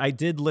 but I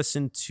did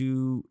listen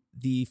to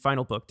the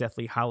final book,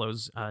 Deathly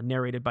Hallows,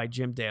 narrated by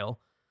Jim Dale.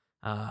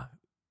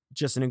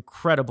 Just an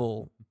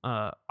incredible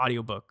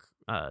audiobook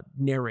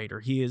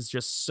narrator. He is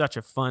just such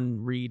a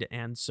fun read.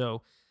 And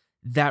so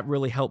that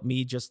really helped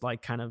me just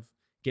like kind of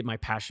get my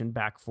passion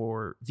back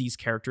for these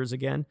characters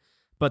again.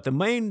 But the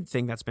main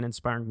thing that's been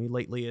inspiring me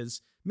lately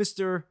is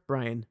Mr.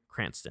 Bryan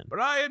Cranston.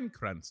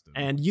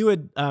 And you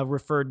had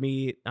referred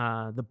me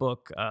the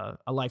book,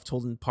 A Life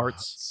Told in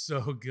Parts.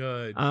 So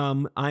good.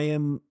 I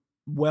am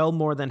well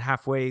more than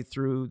halfway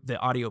through the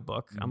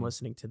audiobook. I'm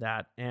listening to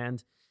that.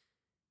 And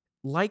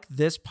like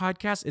this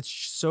podcast, it's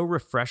so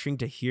refreshing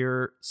to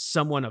hear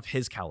someone of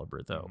his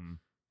caliber, though,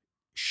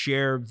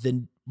 share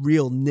the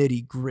real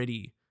nitty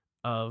gritty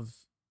of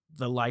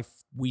the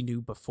life we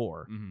knew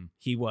before.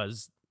 He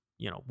was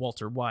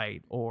Walter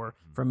White, or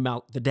from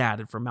the dad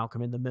and from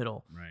Malcolm in the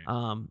Middle.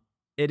 Right.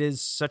 It is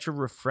such a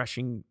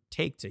refreshing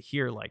take to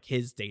hear like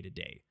his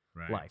day-to-day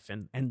life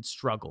and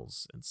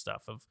struggles and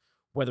stuff, of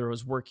whether it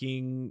was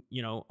working,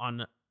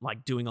 on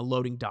like doing a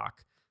loading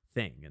dock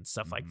thing and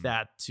stuff like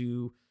that,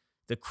 to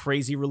the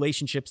crazy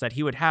relationships that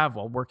he would have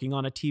while working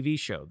on a TV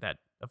show that,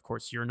 of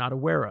course, you're not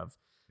aware of.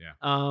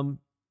 Yeah.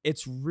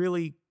 It's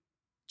really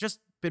just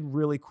been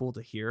really cool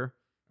to hear.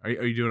 Are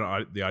you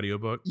doing the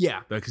audiobook?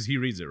 Yeah. Because he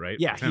reads it, right?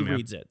 Yeah, he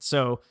reads it.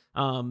 So,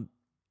 and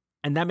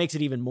that makes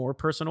it even more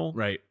personal.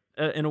 Right.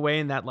 In a way,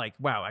 in that, like,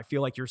 wow, I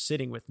feel like you're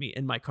sitting with me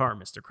in my car,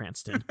 Mr.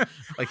 Cranston.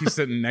 Like he's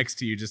sitting next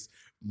to you, just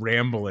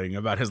rambling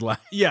about his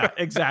life. Yeah,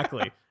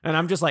 exactly. And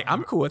I'm just like,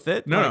 I'm cool with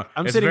it. No,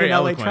 I'm sitting in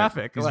LA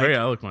traffic. He's very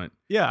eloquent.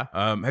 Yeah.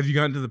 Have you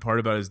gotten to the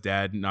part about his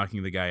dad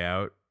knocking the guy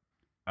out?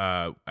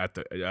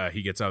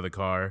 He gets out of the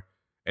car.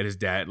 And his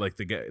dad, like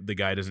the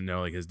guy doesn't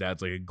know, like his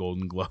dad's like a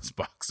Golden Gloves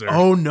boxer.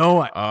 Oh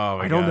no!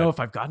 I don't know if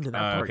I've gotten to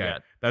that part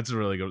yet. That's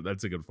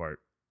a good part.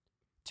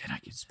 Did I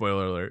get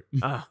spoiler alert?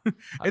 I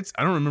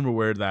don't remember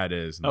where that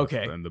is.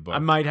 In the book, I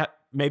might have.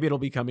 Maybe it'll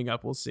be coming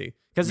up. We'll see,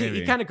 because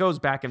he kind of goes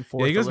back and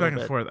forth. Yeah, he goes back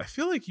and forth. I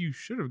feel like you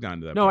should have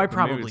gotten to that. No, part, I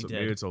probably did.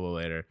 Maybe it's a little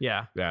later.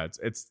 Yeah. That's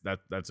a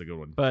good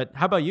one. But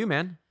how about you,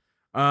 man?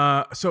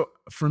 So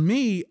for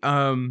me,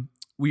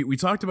 we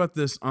talked about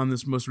this on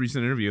this most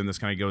recent interview, and this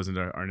kind of goes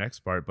into our next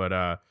part,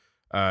 but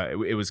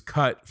it was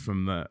cut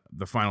from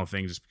the final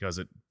thing just because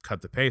it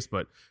cut the pace.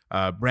 But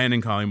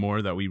Brandon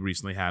Collymore, that we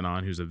recently had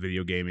on, who's a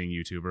video gaming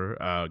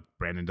YouTuber,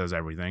 Brandon does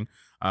everything.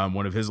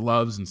 One of his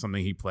loves and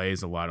something he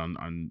plays a lot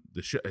on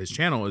his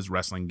channel is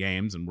wrestling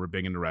games, and we're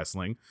big into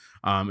wrestling.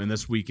 And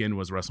this weekend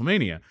was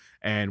WrestleMania,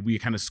 and we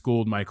kind of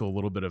schooled Michael a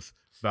little bit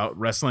about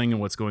wrestling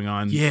and what's going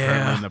on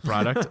currently in the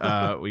product.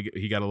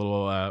 We got a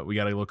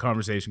little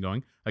conversation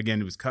going. Again,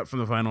 it was cut from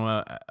the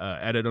final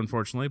edit,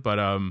 unfortunately, but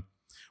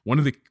one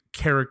of the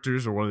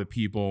characters or one of the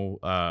people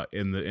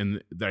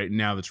right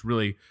now that's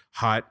really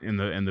hot in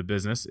the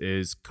business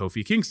is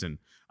Kofi Kingston.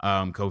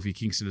 Kofi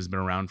Kingston has been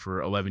around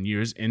for 11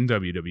 years in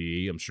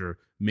WWE. I'm sure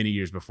many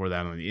years before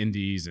that on the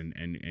Indies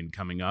and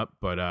coming up,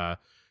 but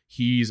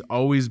he's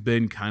always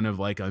been kind of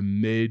like a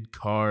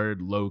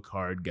mid-card,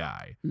 low-card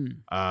guy.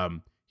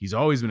 He's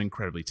always been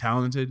incredibly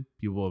talented.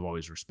 People have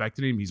always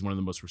respected him. He's one of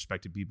the most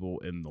respected people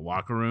in the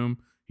locker room.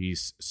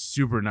 He's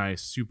super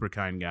nice, super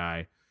kind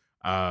guy.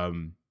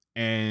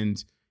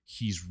 And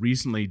he's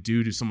recently,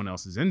 due to someone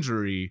else's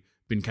injury,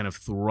 been kind of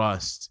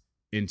thrust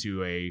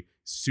into a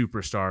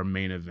superstar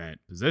main event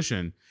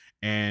position.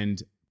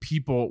 And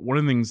one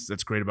of the things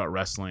that's great about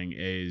wrestling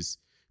is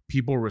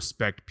people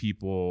respect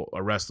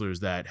wrestlers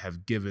that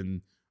have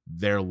given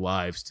their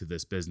lives to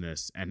this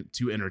business and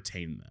to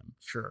entertain them.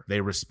 Sure.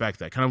 They respect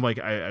that. Kind of like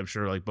I'm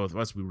sure like both of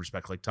us, we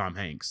respect like Tom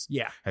Hanks.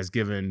 Yeah. Has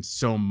given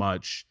so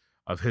much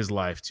of his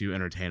life to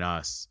entertain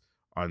us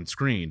on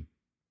screen.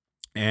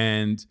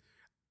 And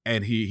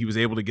he was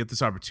able to get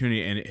this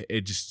opportunity, and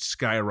it just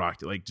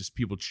skyrocketed, like just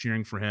people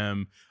cheering for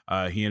him.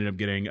 He ended up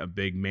getting a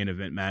big main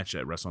event match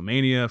at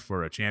WrestleMania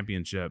for a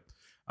championship,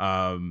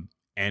 and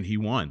he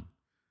won.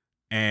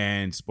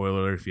 And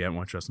spoiler alert, if you haven't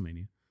watched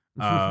WrestleMania,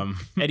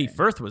 Eddie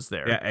Firth was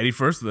there. Yeah, Eddie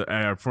Firth,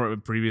 our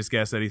previous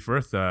guest, Eddie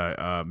Firth.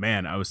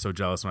 Man, I was so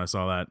jealous when I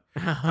saw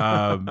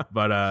that.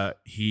 But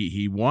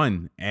he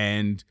won,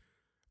 and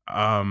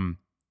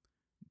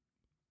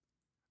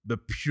the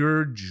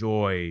pure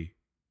joy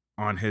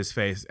on his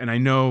face, and I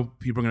know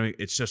people are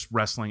it's just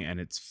wrestling and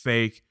it's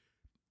fake.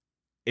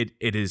 It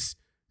is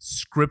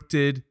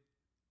scripted,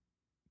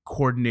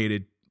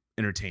 coordinated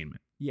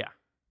entertainment. Yeah.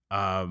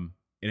 And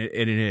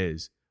it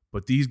is.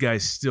 But these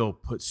guys still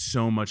put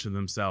so much of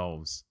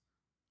themselves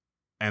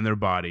and their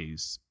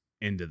bodies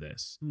into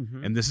this.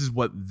 Mm-hmm. And this is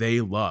what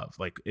they love.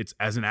 Like, it's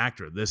as an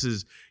actor, this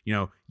is,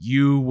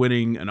 you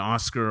winning an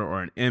Oscar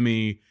or an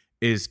Emmy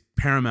is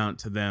tantamount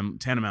to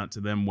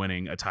them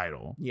winning a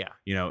title. Yeah.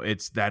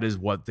 That is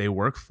what they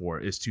work for,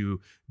 is to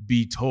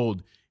be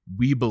told,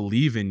 we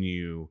believe in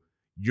you.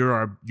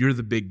 You're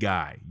the big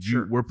guy.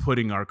 Sure. We're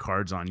putting our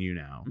cards on you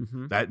now.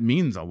 Mm-hmm. That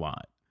means a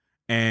lot.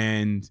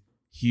 And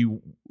he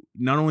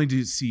not only did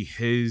you see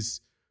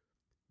his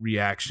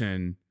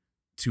reaction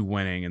to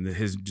winning and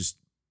his just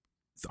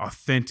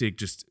authentic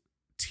just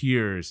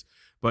tears,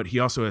 but he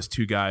also has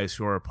two guys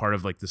who are a part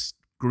of like this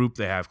group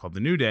they have called the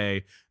New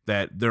Day,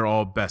 that they're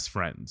all best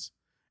friends.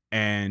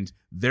 And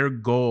their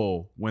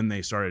goal when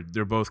they started,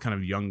 they're both kind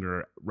of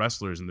younger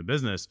wrestlers in the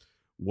business,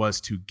 was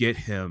to get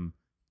him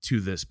to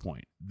this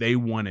point. They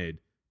wanted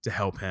to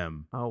help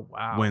him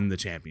win the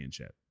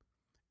championship.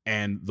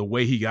 And the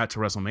way he got to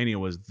WrestleMania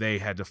was they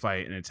had to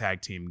fight in a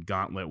tag team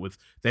gauntlet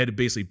they had to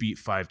basically beat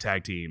 5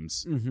 tag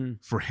teams mm-hmm.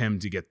 for him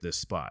to get this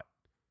spot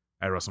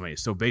at WrestleMania.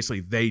 So basically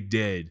they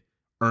did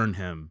earn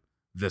him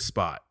this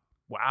spot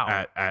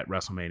at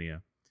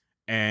WrestleMania.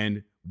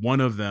 And one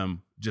of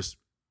them just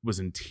was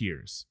in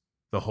tears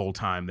the whole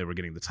time they were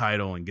getting the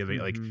title and giving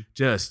mm-hmm. like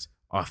just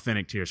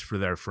authentic tears for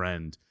their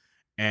friend.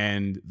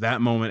 And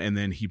that moment, and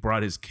then he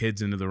brought his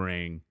kids into the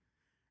ring,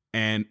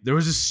 and there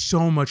was just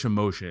so much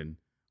emotion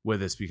with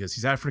this because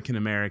he's African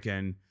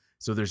American.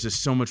 So there's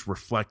just so much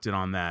reflected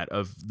on that,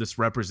 of this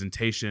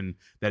representation,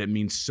 that it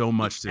means so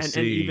much to see.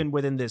 And even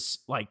within this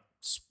like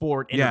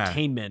sport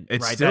entertainment,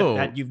 it's right? Still,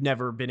 that you've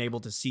never been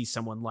able to see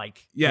someone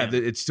like him.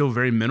 It's still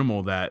very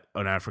minimal that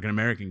an African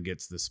American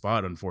gets this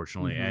spot,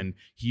 unfortunately. Mm-hmm. And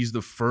he's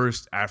the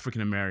first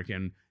African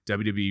American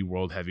WWE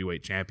World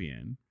Heavyweight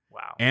Champion.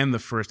 Wow. And the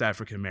first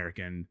African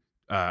American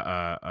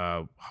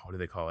what do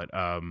they call it?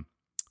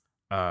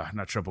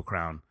 Not Triple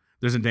Crown.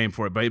 There's a name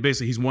for it, but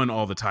basically he's won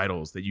all the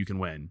titles that you can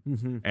win,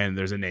 mm-hmm. and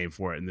there's a name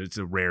for it, and it's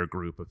a rare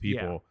group of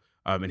people.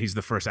 Yeah. And he's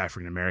the first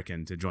African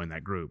American to join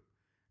that group.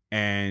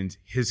 And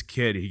his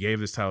kid, he gave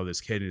this title to this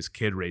kid, and his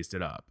kid raised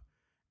it up.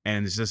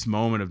 And it's this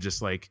moment of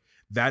just like,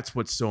 that's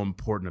what's so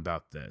important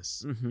about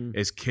this, mm-hmm.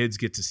 is kids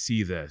get to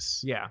see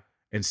this,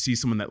 and see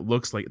someone that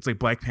looks like, it's like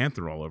Black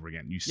Panther all over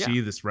again. You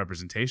see this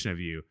representation of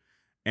you.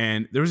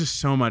 And there was just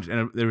so much,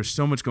 and there was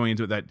so much going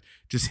into it that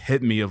just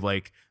hit me of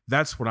like,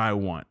 that's what I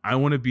want. I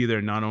want to be there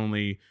not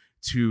only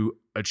to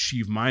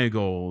achieve my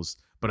goals,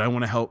 but I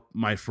want to help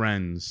my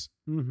friends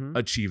mm-hmm.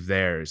 achieve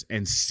theirs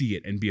and see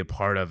it and be a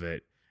part of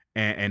it,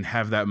 and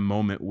have that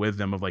moment with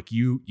them of like,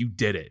 you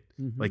did it.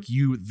 Mm-hmm. Like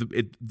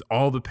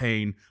all the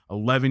pain,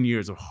 11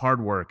 years of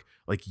hard work,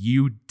 like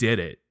you did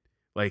it.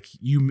 like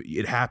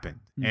it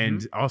happened.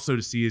 And also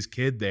to see his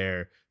kid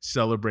there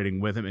celebrating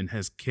with him and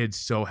his kid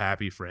so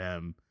happy for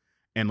him,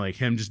 and like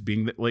him just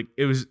being like,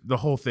 it was, the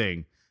whole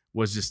thing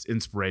was just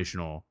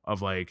inspirational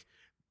of like,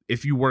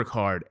 if you work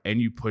hard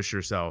and you push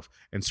yourself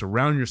and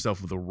surround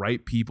yourself with the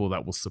right people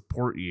that will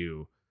support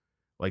you,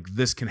 like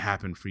this can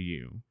happen for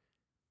you.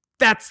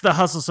 That's the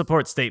hustle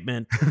support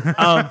statement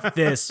of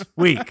this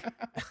week.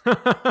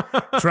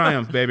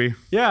 Triumph, baby.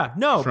 Yeah,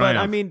 no, Triumph. but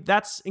I mean,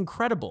 that's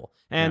incredible.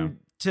 And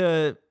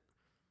to,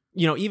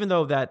 you know, even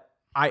though that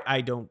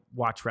I don't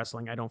watch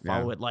wrestling, I don't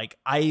follow it. Like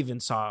I even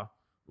saw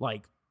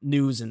like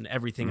news and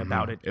everything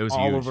about it. It was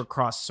all huge. over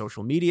across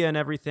social media and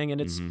everything.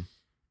 And it's,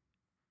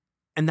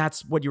 and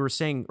that's what you were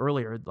saying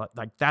earlier.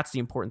 Like that's the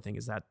important thing,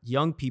 is that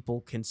young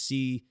people can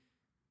see,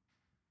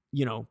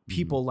 you know,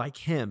 people like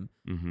him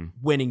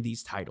winning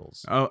these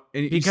titles. Oh,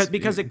 and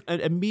because it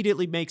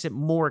immediately makes it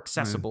more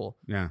accessible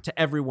to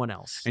everyone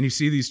else. And you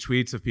see these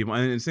tweets of people,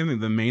 and the same thing,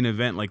 the main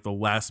event, like the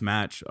last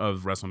match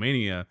of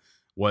WrestleMania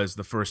was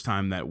the first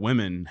time that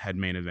women had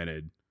main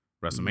evented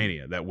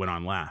WrestleMania that went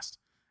on last.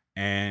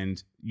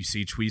 And you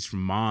see tweets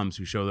from moms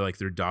who show like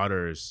their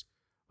daughters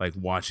like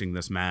watching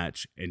this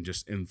match and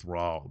just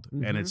enthralled.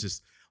 And it's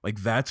just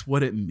like, that's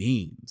what it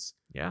means.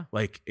 Yeah.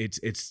 Like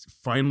it's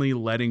finally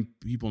letting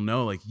people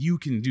know, like, you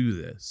can do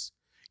this.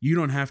 You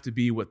don't have to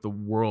be what the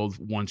world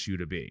wants you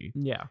to be.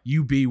 Yeah.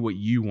 You be what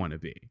you want to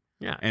be.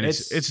 Yeah. And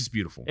it's just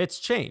beautiful. It's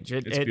change.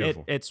 It's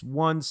beautiful. It's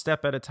one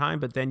step at a time,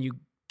 but then you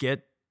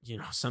get, you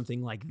know,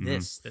 something like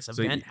this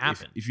event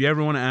happen. If you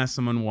ever want to ask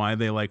someone why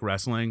they like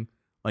wrestling,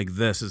 like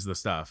this is the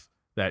stuff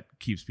that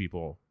keeps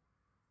people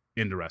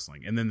into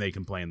wrestling, and then they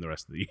complain the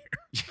rest of the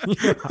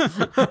year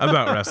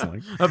about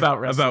wrestling,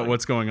 about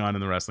what's going on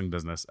in the wrestling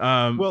business.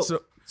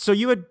 So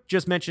you had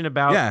just mentioned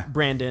about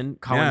Brandon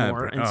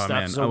Collymore and stuff.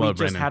 Man, so we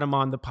just had him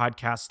on the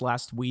podcast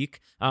last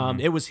week.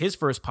 It was his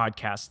first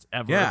podcast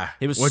ever. Yeah,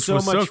 it was which so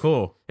was so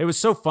cool. It was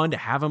so fun to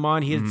have him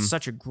on. He had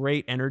such a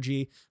great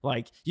energy.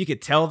 Like you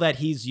could tell that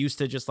he's used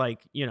to just like,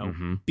 you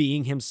know,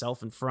 being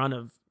himself in front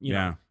of, you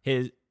know,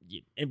 his,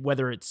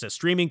 whether it's a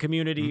streaming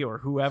community or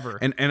whoever.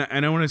 And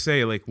I want to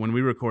say, like, when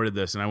we recorded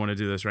this, and I want to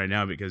do this right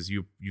now because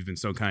you've been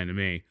so kind to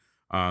me.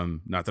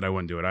 Not that I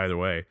wouldn't do it either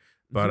way,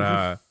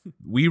 but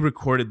we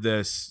recorded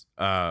this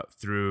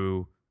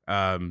through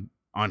on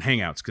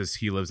Hangouts because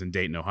he lives in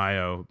Dayton,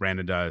 Ohio.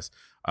 Brandon does.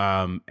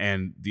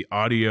 And the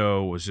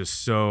audio was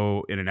just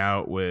so in and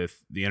out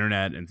with the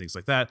internet and things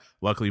like that.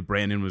 Luckily,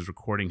 Brandon was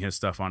recording his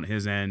stuff on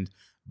his end.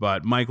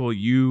 But Michael,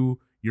 your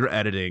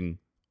editing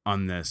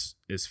on this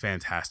is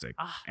fantastic.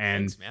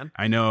 And thanks, man.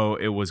 I know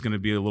it was going to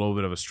be a little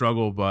bit of a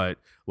struggle, but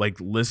like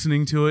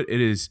listening to it,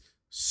 it is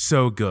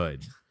so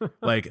good.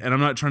 Like, and I'm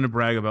not trying to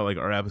brag about like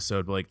our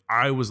episode, but like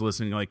I was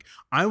listening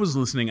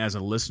as a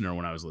listener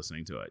when I was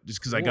listening to it,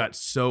 just because I got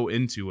so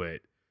into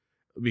it,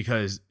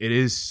 because it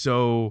is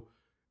so,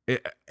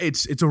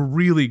 it's a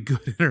really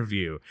good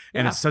interview,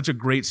 and it's such a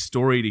great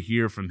story to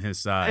hear from his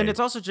side. And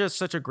it's also just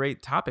such a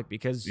great topic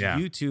because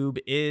YouTube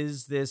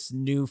is this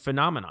new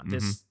phenomenon.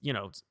 This, you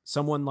know,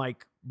 someone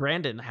like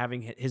Brandon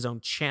having his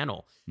own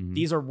channel.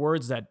 These are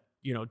words that,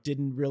 you know,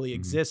 didn't really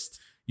exist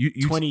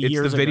 20 years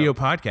ago. It's the video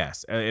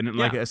podcast. And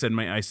like I said,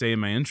 I say in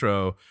my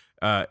intro,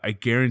 I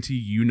guarantee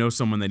you know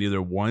someone that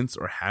either wants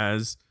or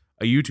has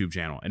a YouTube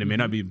channel. And it may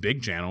not be a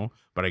big channel,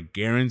 but I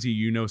guarantee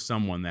you know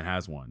someone that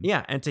has one.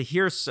 Yeah. And to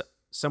hear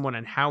someone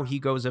and how he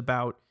goes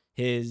about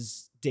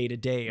his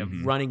day-to-day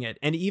of running it,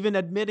 and even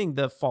admitting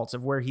the faults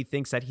of where he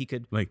thinks that he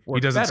could like work he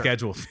doesn't better.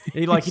 schedule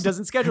things. He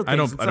doesn't schedule things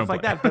and stuff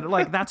like that, but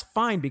like that's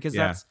fine because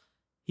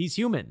he's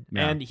human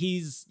and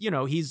he's, you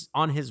know, he's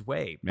on his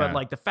way. But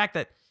like the fact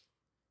that,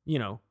 you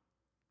know,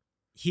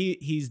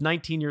 he's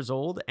 19 years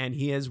old and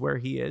he is where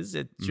he is,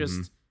 it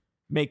just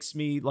makes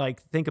me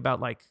like think about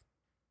like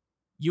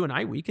you and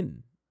I, we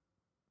can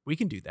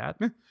do that.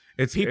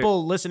 It's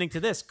people listening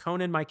to this.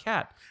 Conan, my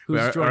cat,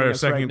 who's joining our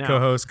us second right now.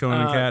 co-host,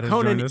 Conan Cat, has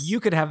Conan, joined us.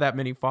 you could have that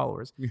many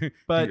followers,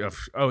 but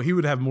he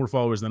would have more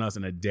followers than us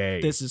in a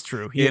day. This is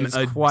true. He is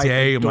a quite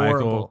day,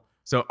 adorable. Michael.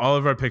 So all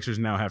of our pictures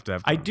now have to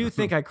have. I do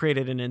think I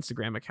created an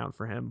Instagram account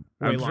for him.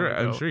 I'm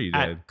sure you did.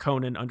 At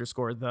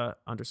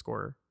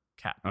Conan_the_cat.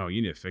 Oh,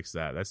 you need to fix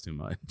that. That's too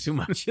much. Too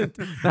much.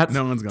 That's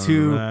no one's gonna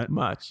too remember that.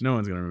 much. No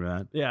one's gonna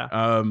remember that.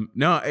 Yeah.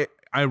 No,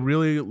 I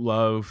really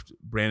loved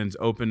Brandon's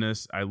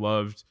openness. I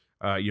loved.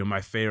 My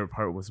favorite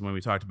part was when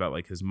we talked about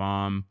like his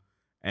mom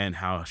and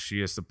how she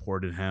has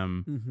supported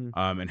him,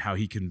 and how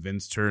he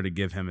convinced her to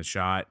give him a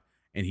shot,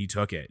 and he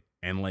took it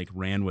and like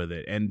ran with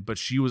it. But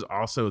she was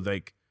also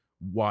like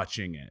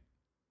watching it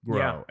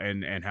grow,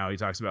 and how he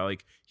talks about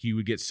like he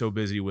would get so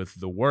busy with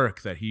the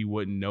work that he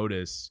wouldn't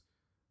notice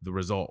the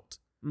result,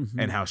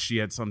 and how she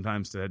had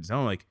sometimes to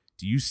tell him like,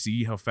 "Do you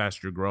see how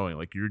fast you're growing?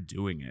 Like you're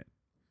doing it,"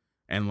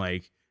 and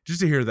like just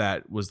to hear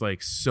that was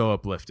like so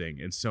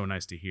uplifting and so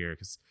nice to hear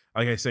because.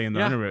 Like I say in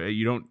the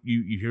interview,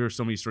 you hear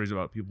so many stories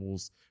about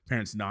people's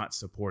parents not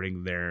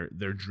supporting their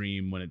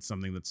dream when it's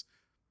something that's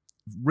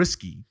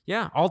risky.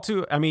 Yeah.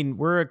 I mean,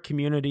 we're a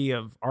community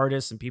of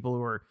artists and people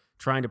who are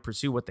trying to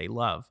pursue what they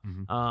love.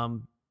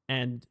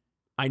 And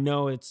I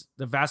know it's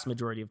the vast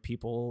majority of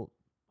people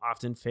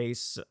often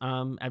face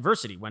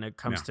adversity when it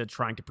comes to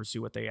trying to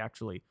pursue what they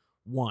actually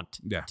want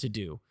to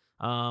do.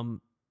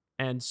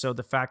 And so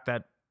the fact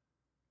that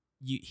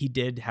he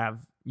did have,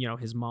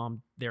 his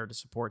mom there to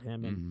support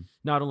him and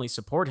not only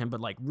support him, but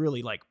like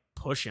really like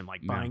push him,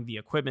 like buying the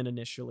equipment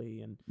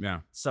initially and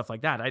stuff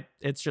like that.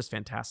 It's just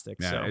fantastic.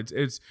 Yeah,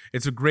 so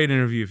it's a great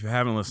interview. If you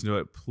haven't listened to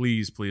it,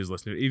 please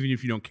listen to it. Even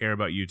if you don't care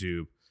about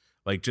YouTube,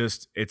 like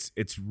just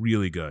it's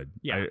really good.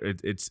 Yeah,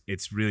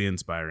 it's really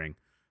inspiring.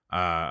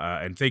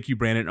 And thank you,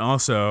 Brandon.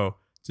 Also,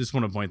 just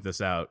want to point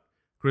this out.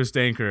 Chris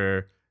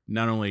Danker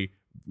not only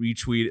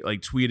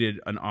tweeted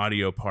an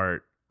audio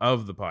part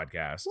of the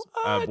podcast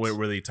where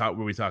we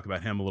talk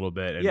about him a little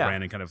bit, and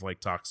Brandon kind of like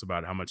talks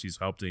about how much he's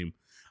helped him.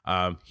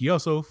 He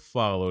also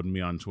followed me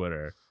on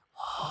Twitter,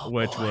 I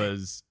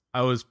was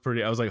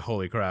like,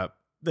 holy crap,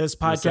 this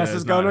podcast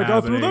is gonna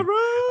go through the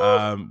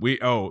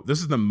roof. This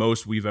is the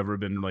most we've ever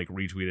been like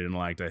retweeted and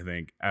liked, I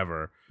think,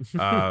 ever.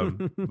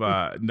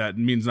 But that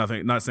means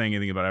nothing, not saying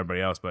anything about everybody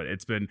else, but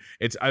I've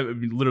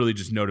been literally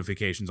just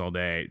notifications all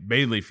day,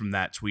 mainly from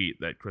that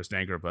tweet that Chris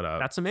Danker put up.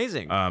 That's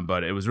amazing.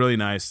 But it was really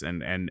nice.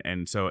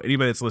 And so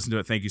anybody that's listened to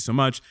it, thank you so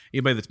much.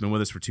 Anybody that's been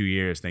with us for 2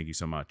 years, thank you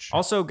so much.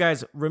 Also,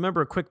 guys,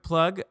 remember a quick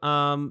plug.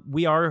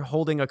 We are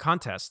holding a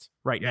contest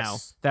right now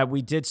that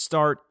we did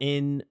start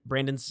in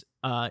Brandon's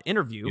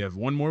interview. You have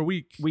one more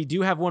week. We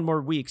do have one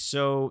more week.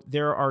 So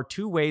there are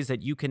 2 ways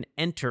that you can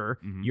enter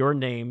your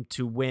name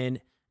to win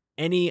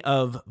any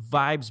of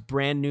Vibe's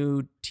brand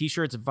new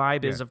t-shirts.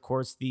 Vibe is, of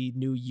course, the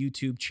new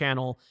YouTube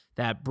channel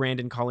that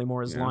Brandon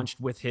Collymore has launched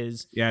with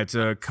his. Yeah, it's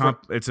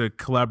a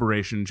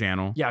collaboration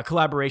channel. Yeah,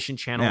 collaboration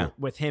channel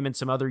with him and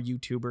some other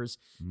YouTubers.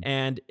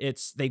 And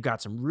they've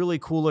got some really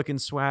cool looking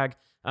swag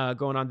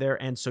going on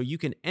there. And so you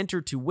can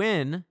enter to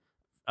win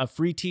a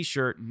free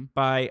t-shirt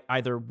by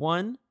either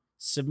one,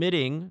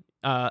 submitting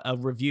a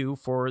review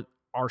for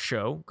our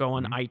show. Go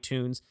on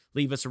iTunes,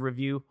 leave us a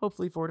review,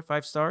 hopefully 4 to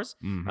 5 stars.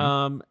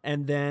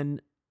 And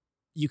then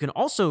you can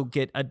also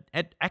get an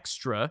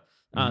extra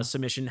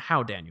submission.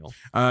 How, Daniel?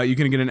 You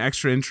can get an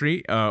extra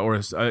entry,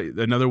 or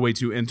another way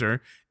to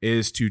enter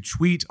is to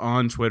tweet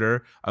on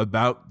Twitter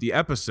about the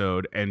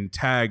episode and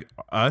tag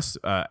us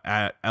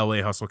at LA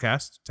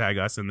Hustlecast. Tag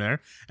us in there,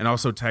 and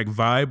also tag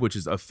Vibe, which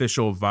is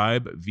official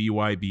Vibe,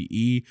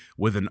 VYBE,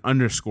 with an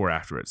underscore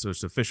after it. So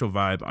it's official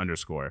Vibe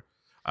underscore.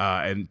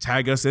 And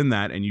tag us in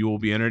that, and you will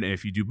be entered. And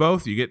if you do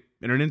both, you get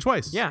entered in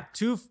twice. Yeah,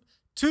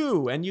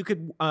 two, and you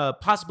could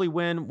possibly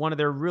win one of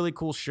their really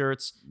cool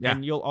shirts.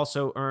 And you'll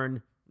also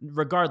earn,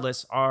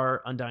 regardless,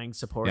 our undying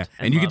support. Yeah.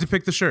 And you get to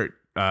pick the shirt.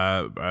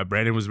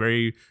 Brandon was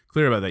very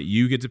clear about that.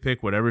 You get to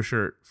pick whatever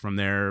shirt from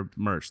their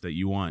merch that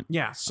you want.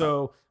 Yeah.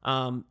 So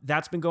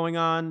that's been going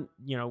on.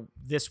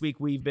 This week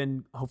we've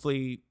been,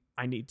 hopefully,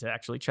 I need to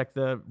actually check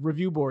the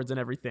review boards and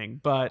everything.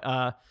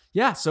 But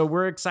so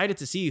we're excited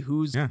to see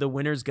who's the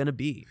winner's going to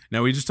be.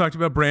 Now, we just talked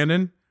about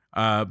Brandon.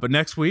 But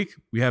next week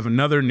we have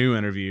another new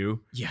interview.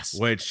 Yes,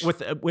 which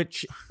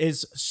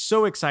is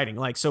so exciting.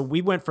 Like, so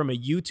we went from a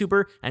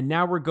YouTuber, and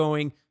now we're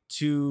going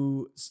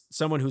to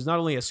someone who's not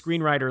only a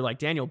screenwriter like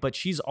Daniel, but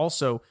she's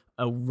also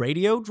a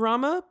radio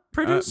drama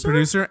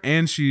producer,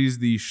 and she's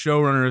the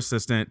showrunner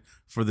assistant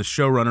for the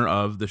showrunner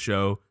of the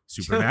show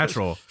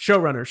Supernatural.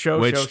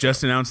 Which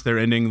just announced they're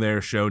ending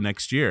their show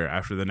next year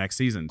after the next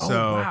season. Oh,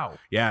 so wow.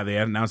 Yeah, they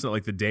announced it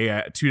like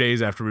 2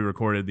 days after we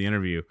recorded the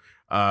interview.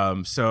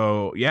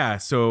 So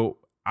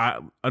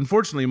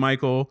unfortunately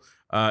Michael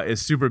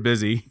is super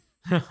busy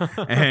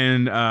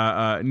and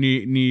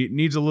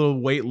needs a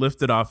little weight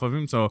lifted off of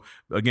him. So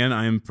again,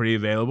 I am pretty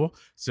available.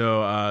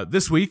 So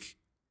this week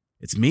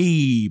it's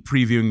me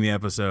previewing the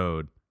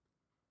episode.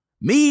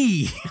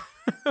 Me.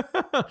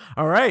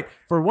 All right.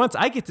 For once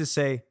I get to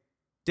say,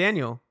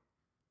 Daniel,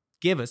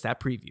 give us that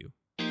preview.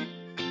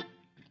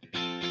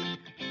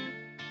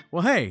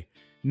 Well, hey,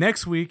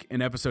 next week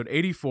in episode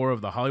 84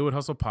 of the Hollywood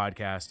Hustle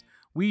podcast,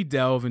 we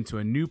delve into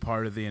a new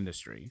part of the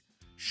industry,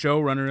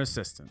 showrunner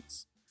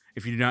assistants.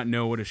 If you do not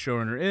know what a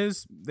showrunner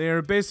is, they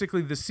are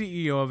basically the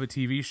CEO of a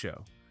TV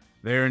show.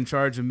 They are in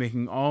charge of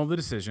making all the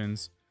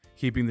decisions,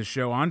 keeping the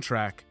show on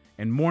track,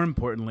 and more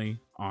importantly,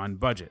 on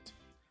budget.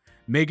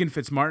 Megan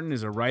Fitzmartin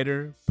is a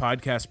writer,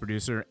 podcast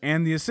producer,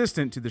 and the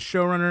assistant to the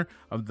showrunner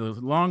of the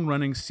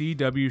long-running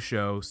CW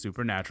show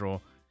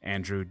Supernatural,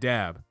 Andrew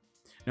Dabb.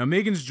 Now,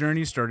 Megan's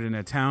journey started in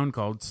a town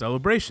called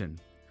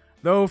Celebration.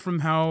 Though from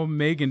how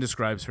Megan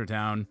describes her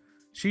town,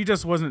 she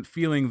just wasn't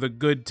feeling the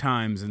good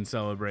times in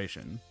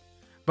Celebration.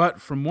 But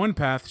from one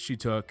path she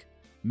took,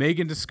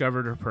 Megan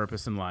discovered her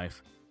purpose in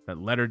life that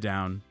led her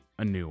down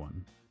a new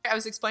one. I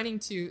was explaining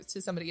to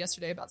somebody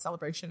yesterday about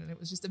Celebration, and it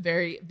was just a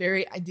very,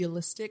 very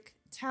idealistic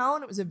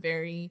town. It was a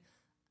very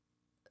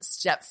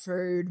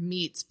Stepford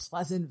meets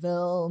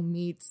Pleasantville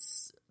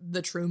meets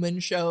The Truman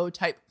Show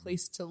type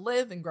place to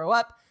live and grow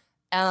up.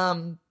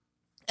 And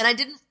I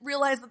didn't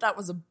realize that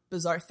was a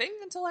bizarre thing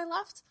until I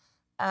left.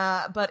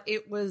 But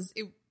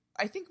I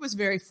I think was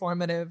very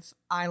formative.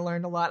 I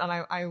learned a lot, and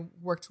I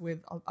worked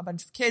with a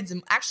bunch of kids.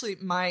 And actually,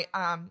 my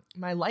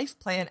life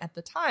plan at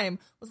the time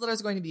was that I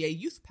was going to be a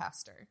youth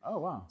pastor. Oh,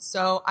 wow.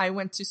 So I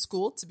went to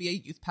school to be a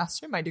youth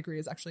pastor. My degree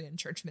is actually in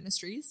church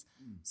ministries.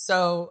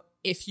 So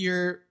if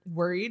you're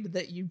worried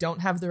that you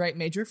don't have the right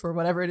major for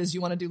whatever it is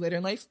you want to do later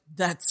in life,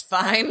 that's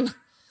fine.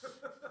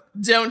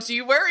 Don't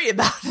you worry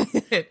about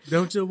it.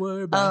 Don't you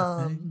worry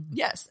about it.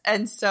 Yes.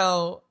 And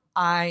so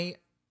I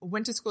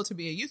went to school to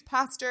be a youth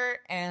pastor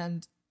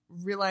and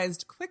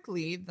realized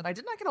quickly that I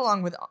did not get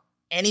along with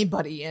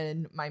anybody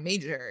in my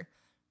major,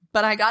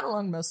 but I got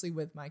along mostly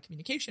with my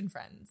communication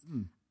friends.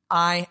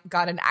 I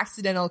got an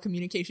accidental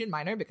communication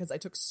minor because I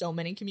took so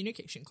many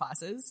communication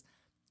classes.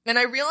 And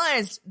I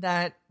realized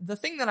that the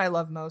thing that I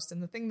love most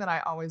and the thing that I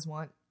always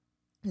want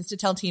is to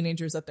tell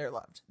teenagers that they're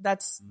loved.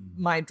 That's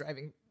my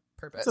driving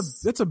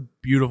purpose. That's a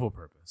beautiful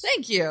purpose.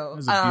 Thank you.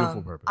 That's a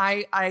beautiful purpose.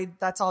 I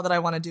that's all that I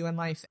want to do in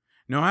life.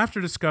 Now, after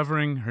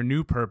discovering her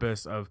new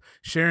purpose of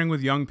sharing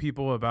with young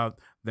people about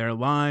their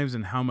lives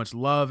and how much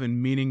love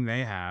and meaning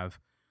they have,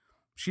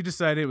 she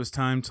decided it was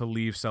time to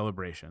leave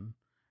Celebration.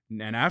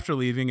 And after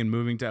leaving and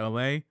moving to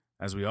LA,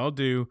 as we all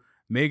do,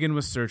 Megan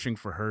was searching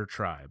for her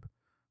tribe.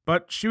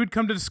 But she would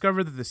come to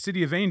discover that the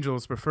City of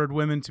Angels preferred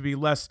women to be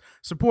less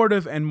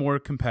supportive and more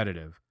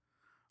competitive.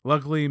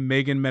 Luckily,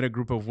 Megan met a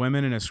group of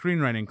women in a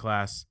screenwriting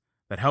class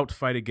that helped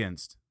fight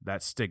against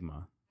that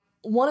stigma.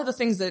 One of the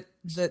things that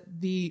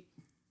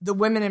the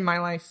women in my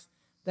life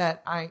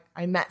that I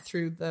met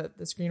through the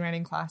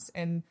screenwriting class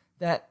and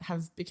that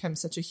have become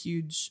such a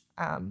huge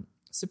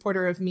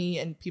supporter of me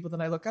and people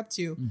that I look up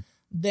to,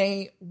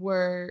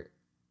 one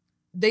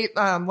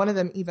of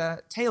them, Eva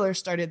Taylor,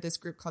 started this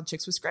group called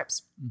Chicks with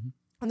Scripts.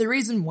 And the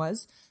reason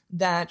was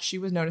that she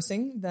was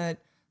noticing that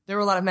there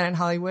were a lot of men in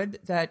Hollywood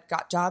that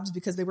got jobs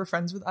because they were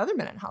friends with other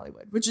men in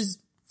Hollywood, which is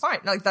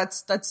fine. Like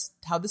that's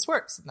how this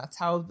works. And that's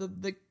how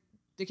the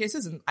case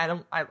is. And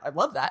I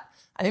love that.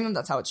 I think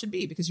that's how it should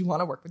be because you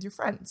want to work with your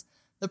friends.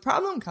 The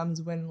problem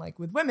comes when, like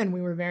with women,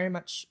 we were very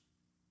much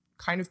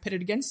kind of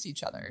pitted against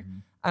each other.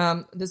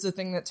 This is a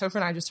thing that Topher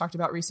and I just talked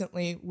about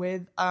recently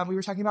with, we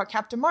were talking about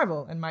Captain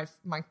Marvel and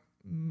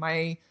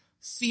my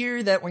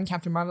fear that when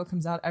Captain Marvel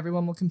comes out,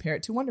 everyone will compare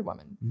it to Wonder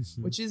Woman,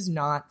 which is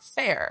not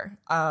fair.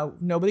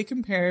 Nobody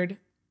compared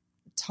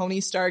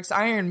Tony Stark's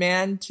Iron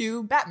Man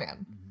to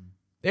Batman.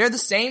 They're the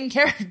same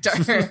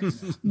character,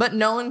 but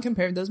no one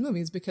compared those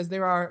movies because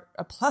there are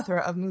a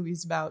plethora of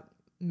movies about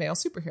male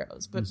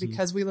superheroes. But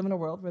because we live in a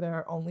world where there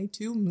are only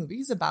 2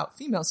 movies about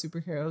female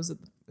superheroes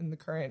in the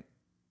current,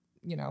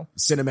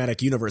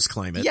 cinematic universe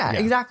climate. Yeah,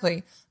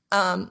 exactly.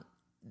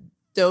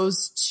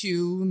 Those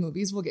 2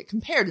 movies will get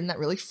compared, and that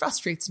really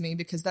frustrates me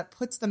because that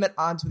puts them at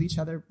odds with each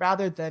other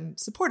rather than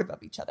supportive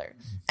of each other.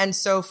 And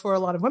so for a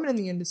lot of women in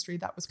the industry,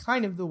 that was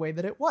kind of the way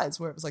that it was,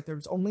 where it was like there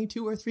was only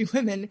 2 or 3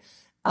 women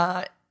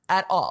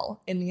at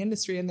all in the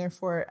industry, and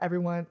therefore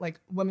everyone,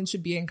 like, women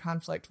should be in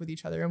conflict with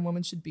each other and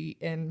women should be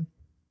in,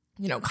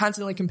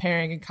 constantly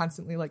comparing and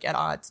constantly like at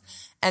odds.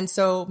 And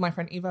so my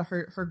friend Eva,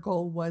 her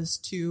goal was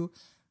to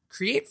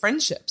create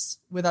friendships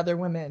with other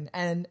women,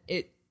 and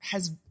it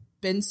has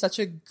been such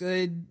a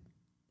good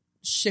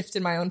shift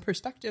in my own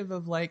perspective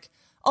of like,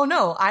 oh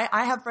no,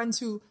 I have friends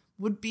who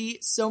would be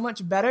so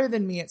much better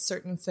than me at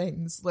certain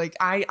things. Like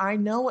I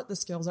know what the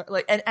skills are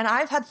like. And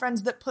I've had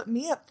friends that put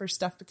me up for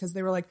stuff because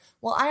they were like,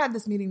 well, I had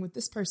this meeting with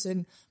this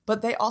person,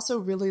 but they also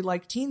really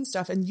like teen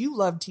stuff and you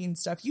love teen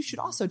stuff. You should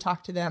also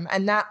talk to them.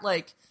 And that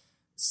like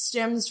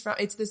stems from,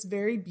 it's this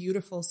very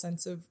beautiful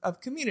sense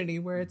of community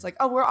where it's like,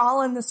 oh, we're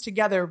all in this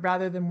together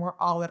rather than we're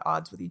all at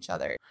odds with each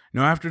other.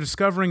 Now, after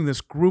discovering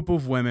this group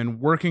of women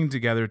working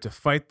together to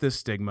fight this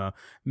stigma,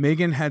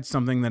 Megan had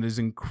something that is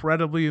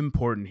incredibly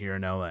important here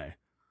in LA: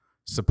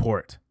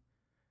 support.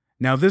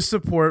 Now, this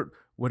support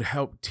would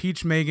help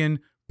teach Megan,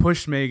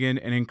 push Megan,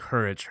 and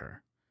encourage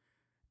her.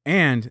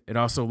 And it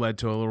also led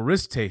to a little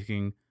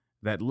risk-taking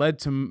that led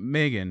to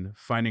Megan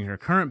finding her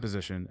current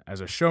position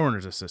as a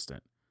showrunner's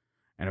assistant.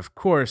 And of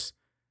course,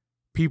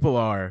 people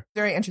are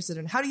very interested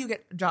in how do you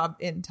get a job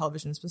in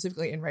television,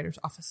 specifically in writers'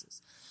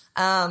 offices.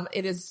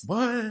 It is what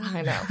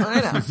I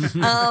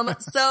know.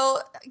 So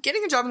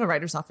getting a job in a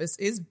writer's office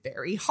is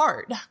very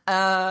hard.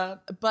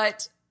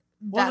 But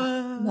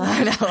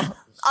I know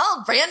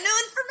all brand new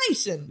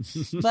information.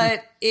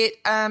 But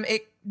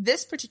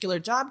this particular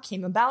job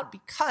came about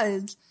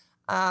because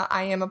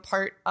I am a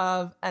part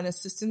of an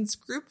assistance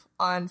group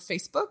on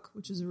Facebook,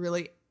 which is a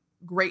really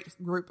great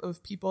group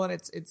of people, and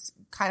it's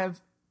kind of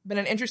been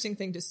an interesting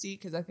thing to see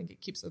because I think it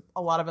keeps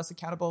a lot of us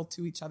accountable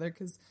to each other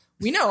because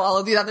we know all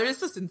of the other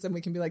assistants and we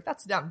can be like,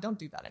 that's dumb, don't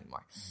do that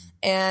anymore.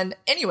 And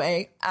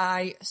anyway,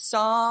 I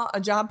saw a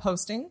job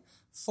posting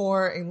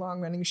for a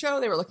long-running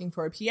show. They were looking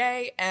for a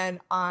PA, and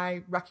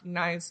I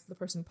recognized the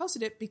person who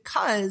posted it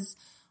because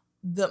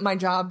my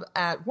job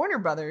at Warner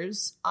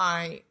Brothers,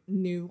 I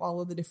knew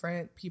all of the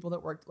different people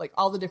that worked, like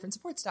all the different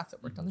support staff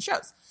that worked on the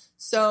shows.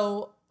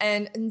 So,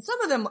 and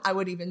some of them I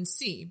would even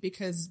see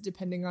because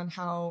depending on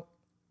how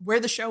where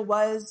the show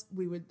was,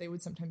 they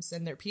would sometimes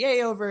send their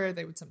PA over.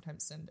 They would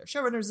sometimes send their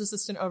showrunner's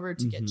assistant over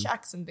to get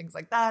checks and things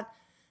like that.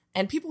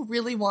 And people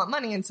really want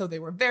money, and so they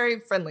were very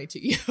friendly to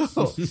you.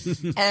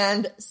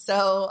 And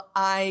so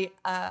I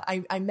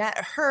met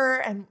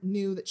her and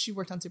knew that she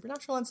worked on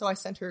Supernatural, and so I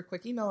sent her a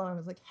quick email, and I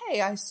was like,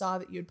 hey, I saw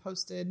that you had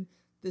posted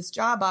this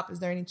job up.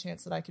 Is there any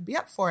chance that I could be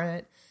up for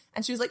it?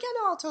 And she was like, yeah,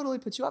 no, I'll totally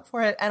put you up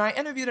for it. And I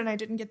interviewed, and I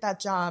didn't get that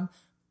job,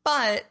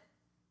 but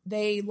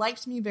they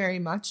liked me very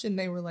much, and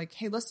they were like,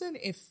 hey, listen,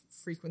 if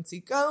Frequency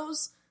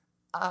goes,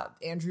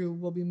 Andrew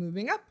will be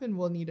moving up, and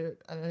we'll need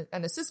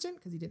an assistant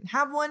because he didn't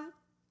have one.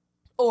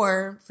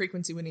 Or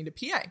Frequency would need a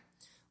PA.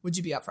 Would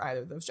you be up for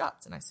either of those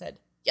jobs? And I said,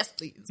 yes,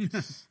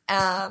 please.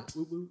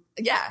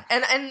 Yeah.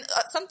 And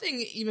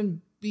something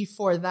even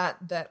before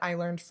that I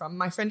learned from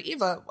my friend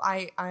Eva,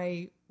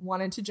 I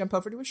wanted to jump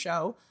over to a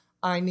show.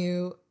 I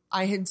knew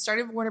I had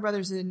started with Warner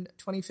Brothers in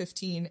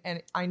 2015,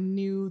 and I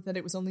knew that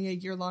it was only a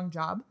year-long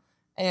job.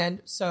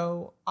 And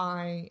so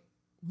I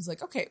was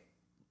like, okay,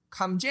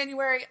 come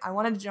January, I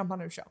wanted to jump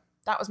on a show.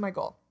 That was my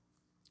goal.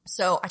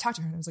 So I talked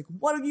to her and I was like,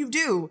 what do you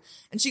do?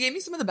 And she gave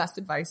me some of the best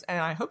advice, and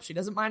I hope she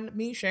doesn't mind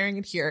me sharing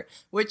it here,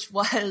 which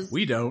was...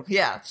 We don't.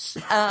 Yeah.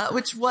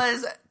 Which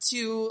was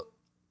to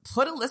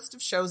put a list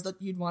of shows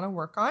that you'd want to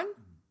work on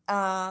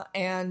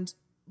and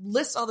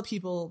list all the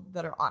people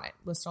that are on it.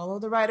 List all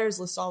of the writers,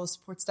 list all the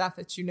support staff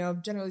that you know.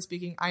 Generally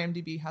speaking,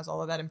 IMDb has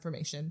all of that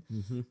information.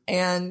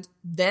 And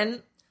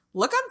then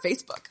look on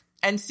Facebook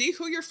and see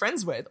who you're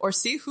friends with, or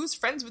see who's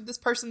friends with this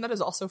person that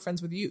is also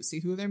friends with you. See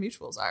who their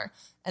mutuals are.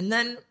 And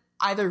then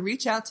either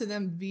reach out to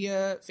them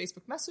via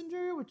Facebook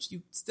Messenger, which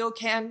you still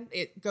can.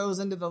 It goes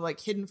into the like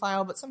hidden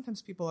file, but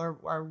sometimes people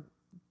are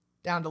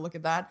down to look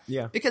at that.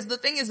 Yeah. Because the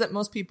thing is that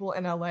most people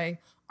in LA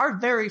are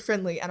very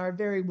friendly and are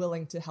very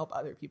willing to help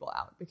other people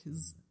out,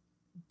 because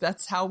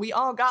that's how we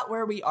all got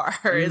where we are,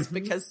 is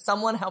because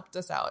someone helped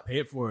us out. Pay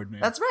it forward,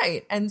 man. That's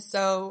right. And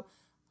so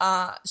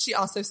she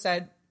also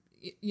said,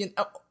 you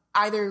know,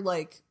 either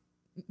like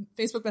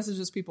Facebook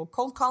messages people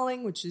cold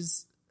calling, which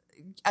is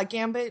a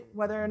gambit,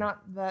 whether or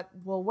not that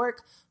will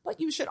work, but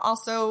you should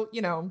also,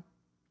 you know,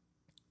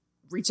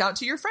 reach out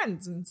to your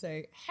friends and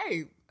say,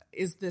 hey,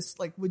 is this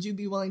like, would you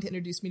be willing to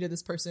introduce me to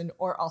this person?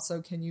 Or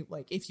also, can you,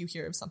 like, if you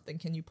hear of something,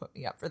 can you put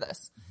me up for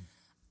this?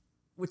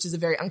 Which is a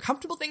very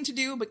uncomfortable thing to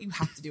do, but you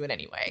have to do it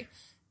anyway.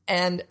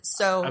 And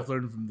so I've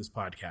learned from this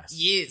podcast.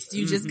 Yes,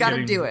 you just got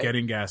to do it.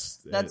 Getting guests.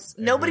 That's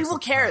nobody will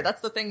care.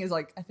 That's the thing, is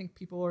like, I think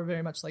people are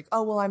very much like,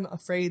 oh, well, I'm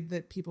afraid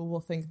that people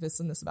will think this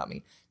and this about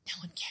me. No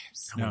one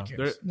cares. No one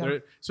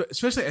cares. So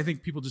especially, I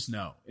think people just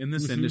know in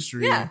this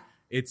industry. Yeah.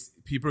 It's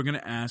people are going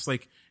to ask,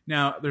 like,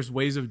 now there's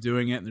ways of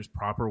doing it and there's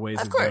proper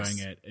ways of doing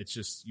it. It's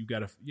just, you got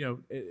to, you know,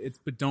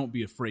 but don't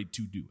be afraid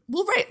to do it.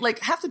 Well, right. Like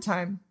half the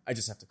time. I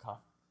just have to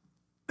cough.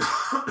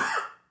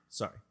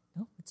 Sorry.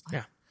 No, it's fine.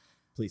 Yeah.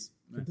 Please.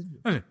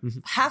 Okay.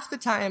 Half the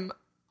time,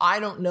 I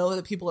don't know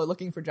that people are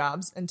looking for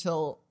jobs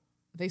until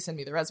they send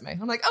me the resume.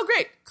 I'm like, oh,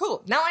 great,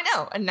 cool. Now I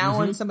know. And now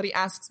when somebody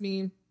asks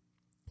me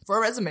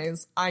for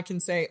resumes, I can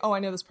say, oh, I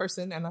know this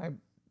person. And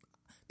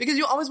because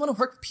you always want to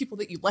work with people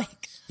that you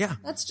like. Yeah.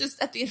 That's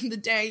just, at the end of the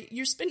day,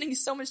 you're spending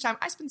so much time.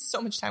 I spend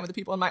so much time with the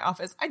people in my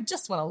office. I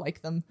just want to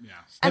like them. Yeah.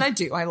 And I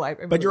do. I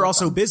like. But you're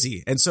also them.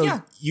 busy. And so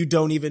Yeah. you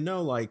don't even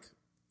know, like,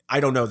 I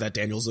don't know that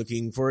Daniel's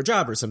looking for a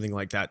job or something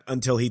like that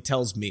until he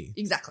tells me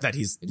Exactly. that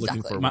he's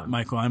looking for one.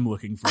 Michael, I'm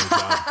looking for a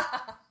job.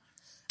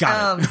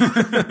 Got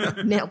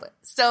it. Nailed it.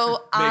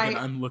 So Megan,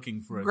 I'm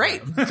looking for a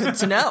great, job. good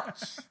to know.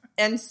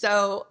 And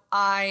so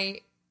I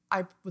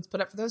was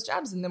put up for those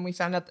jobs, and then we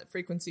found out that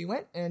Frequency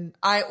went. And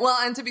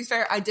and to be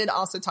fair, I did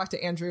also talk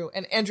to Andrew,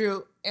 and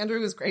Andrew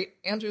was great.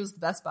 Andrew was the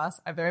best boss.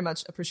 I very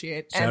much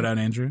appreciate. Shout out,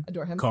 Andrew.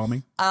 Adore him. Call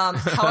me.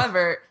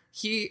 However,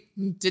 he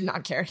did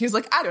not care. He was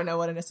like, I don't know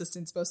what an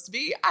assistant's supposed to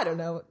be. I don't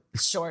know.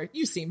 Sure,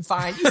 you seem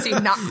fine. You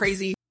seem not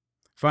crazy.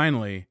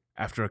 Finally,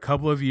 after a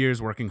couple of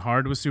years working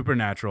hard with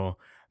Supernatural,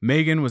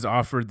 Megan was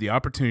offered the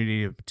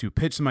opportunity to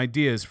pitch some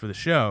ideas for the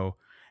show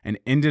and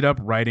ended up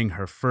writing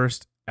her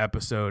first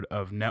episode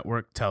of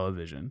network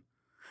television.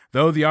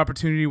 Though the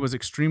opportunity was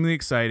extremely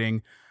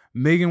exciting,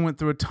 Megan went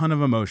through a ton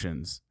of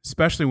emotions,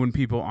 especially when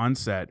people on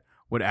set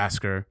would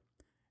ask her,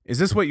 "Is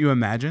this what you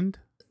imagined?"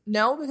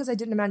 No, because I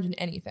didn't imagine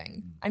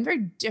anything. I'm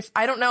very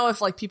I don't know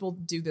if like people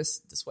do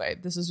this way.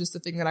 This is just a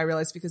thing that I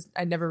realized because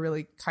I never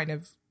really kind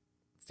of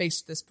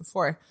faced this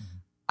before.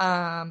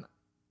 All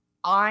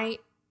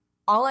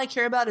I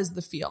care about is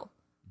the feel.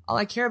 All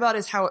I care about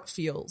is how it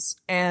feels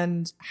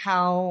and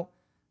how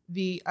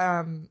the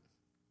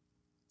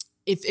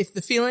if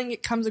the feeling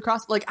it comes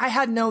across, like I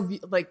had no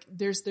like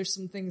there's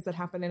some things that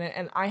happen in it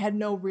and I had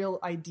no real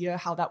idea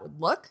how that would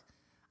look.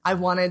 I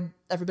wanted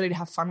everybody to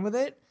have fun with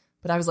it,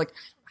 but I was like,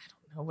 I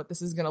don't know what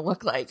this is going to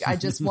look like. I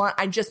just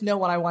know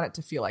what I want it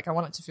to feel like. I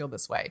want it to feel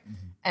this way.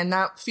 And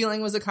that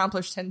feeling was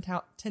accomplished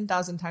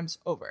 10,000 times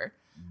over.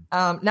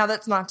 Now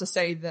that's not to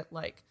say that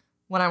like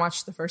when I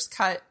watched the first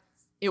cut,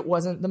 it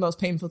wasn't the most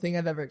painful thing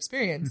I've ever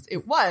experienced.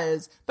 It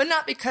was, but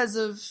not because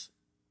of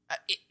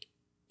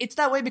it's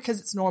that way because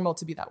it's normal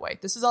to be that way.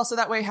 This is also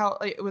that way how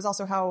it was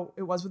also how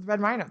it was with Red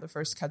Rhino. The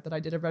first cut that I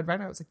did of Red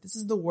Rhino, I was like, this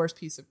is the worst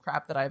piece of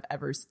crap that I've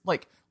ever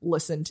like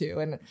listened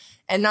to.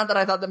 And not that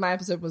I thought that my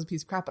episode was a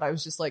piece of crap, but I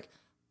was just like,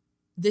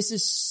 this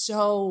is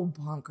so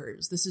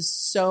bonkers. This is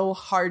so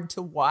hard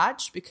to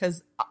watch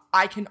because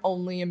I can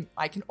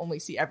only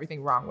see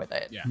everything wrong with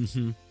it. Yeah.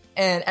 Mm-hmm.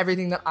 And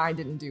everything that I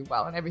didn't do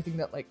well and everything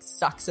that like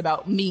sucks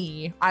about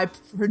me, I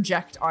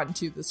project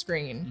onto the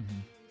screen.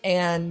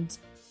 And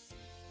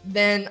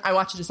then I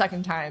watched it a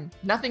second time.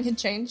 Nothing had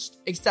changed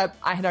except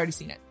I had already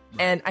seen it.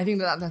 Right. And I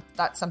think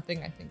that's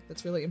something I think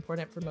that's really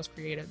important for most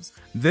creatives.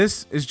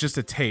 This is just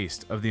a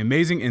taste of the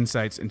amazing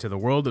insights into the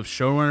world of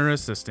showrunner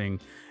assisting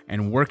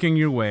and working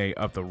your way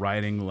up the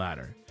writing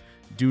ladder.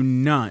 Do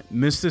not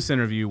miss this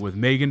interview with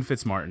Megan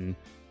Fitzmartin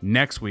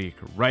next week,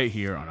 right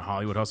here on a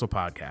Hollywood Hustle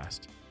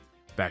podcast.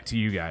 Back to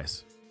you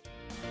guys.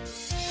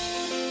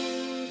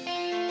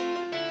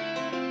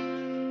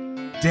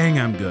 Dang,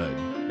 I'm good.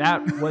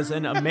 That was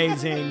an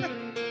amazing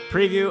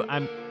preview.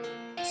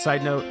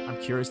 Side note, I'm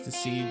curious to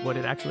see what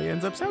it actually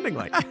ends up sounding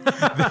like.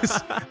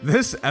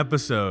 This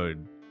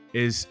episode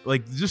is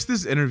like, just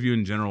this interview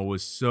in general I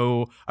was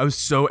so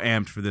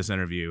amped for this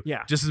interview.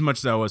 Yeah. Just as much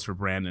as I was for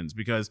Brandon's,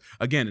 because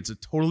again, it's a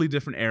totally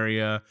different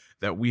area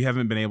that we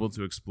haven't been able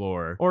to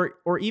explore.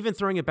 Or even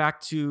throwing it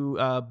back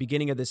to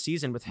beginning of the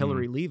season with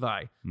Hillary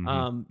Levi.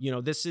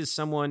 This is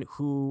someone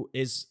who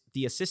is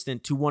the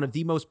assistant to one of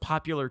the most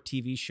popular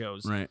TV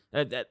shows. Right.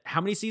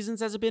 How many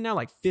seasons has it been now?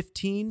 Like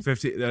 15?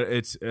 15.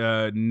 It's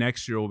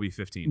next year will be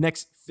 15.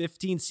 Next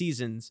 15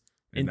 seasons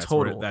in that's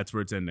total. That's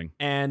where it's ending.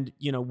 And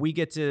you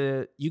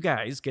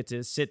guys get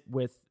to sit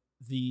with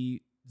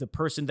the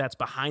person that's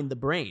behind the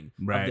brain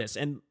right. of this.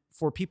 And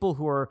for people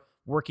who are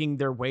working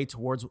their way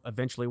towards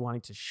eventually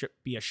wanting to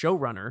be a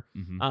showrunner,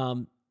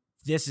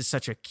 this is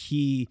such a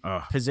key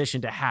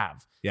position to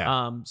have.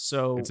 Yeah.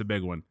 So it's a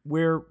big one.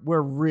 We're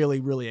really,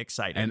 really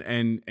excited.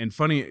 And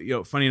funny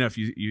enough,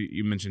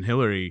 you mentioned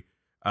Hillary.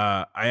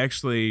 I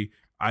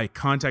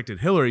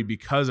contacted Hillary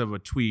because of a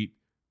tweet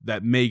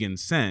that Megan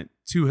sent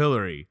to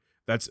Hillary.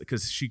 That's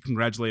because she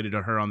congratulated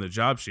her on the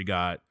job she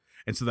got.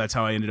 And so that's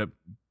how I ended up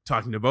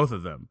talking to both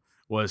of them,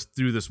 was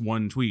through this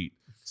one tweet.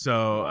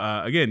 So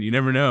again, you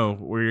never know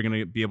where you're going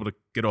to be able to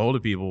get a hold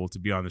of people to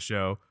be on the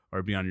show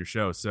or be on your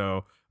show.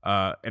 So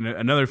and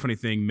another funny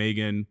thing,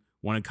 Megan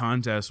won a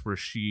contest where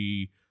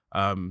she,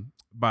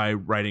 by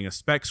writing a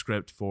spec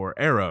script for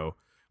Arrow,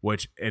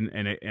 which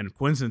and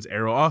coincidence,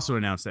 Arrow also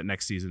announced that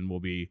next season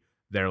will be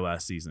their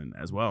last season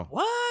as well.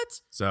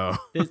 What? So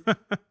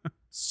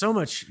so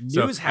much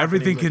news happening.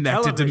 Everything with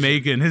connected television. to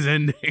Megan is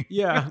ending.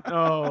 Yeah.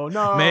 Oh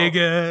no,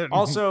 Megan.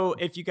 Also,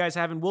 if you guys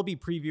haven't, we'll be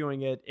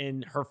previewing it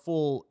in her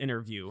full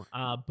interview.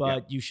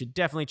 But you should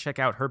definitely check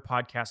out her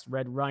podcast,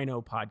 Red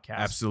Rhino Podcast.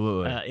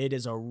 Absolutely. It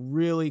is a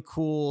really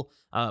cool,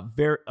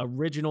 very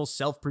original,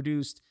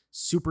 self-produced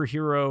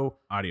superhero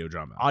audio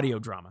drama, and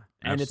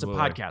Absolutely. It's a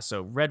podcast.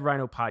 So Red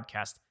Rhino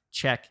Podcast,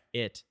 check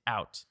it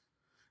out.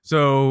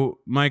 So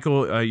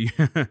Michael,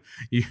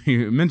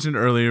 you mentioned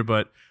earlier,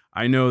 but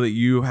I know that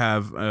you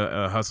have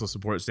a hustle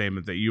support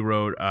statement that you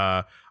wrote.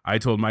 I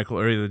told Michael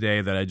earlier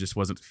today that I just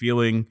wasn't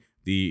feeling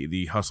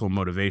the hustle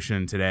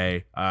motivation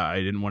today. I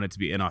didn't want it to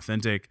be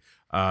inauthentic.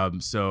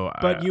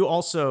 But you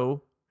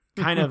also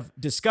kind of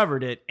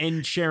discovered it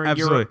in sharing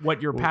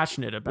what you're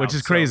passionate about, which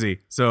is crazy.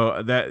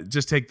 So that,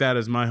 just take that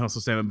as my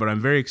hustle statement. But I'm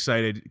very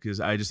excited because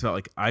I just felt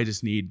like I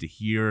just need to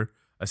hear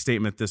a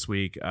statement this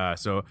week.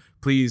 So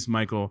please,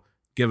 Michael,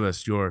 give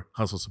us your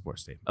hustle support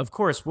statement. Of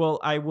course. Well,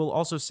 I will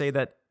also say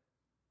that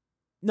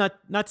not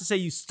to say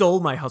you stole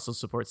my hustle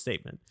support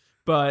statement,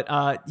 but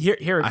here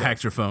it goes. I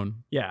hacked your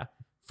phone. Yeah.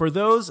 For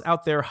those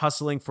out there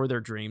hustling for their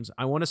dreams,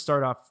 I want to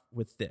start off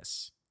with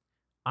this.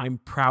 I'm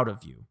proud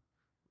of you.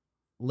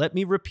 Let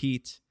me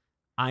repeat,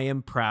 I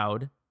am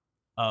proud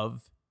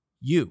of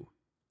you.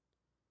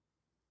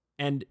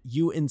 And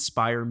you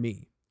inspire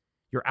me.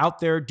 You're out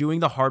there doing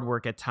the hard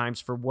work at times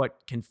for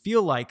what can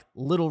feel like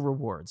little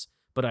rewards,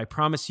 but I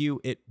promise you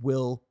it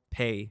will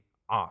pay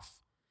off.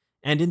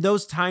 And in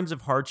those times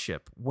of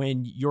hardship,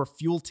 when your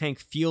fuel tank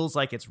feels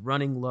like it's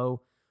running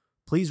low,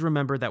 please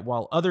remember that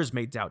while others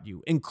may doubt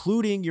you,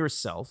 including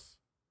yourself,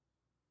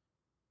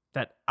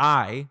 that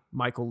I,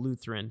 Michael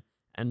Lutheran,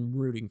 am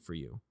rooting for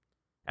you.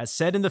 As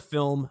said in the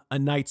film A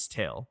Knight's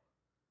Tale,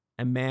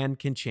 a man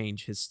can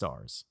change his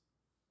stars.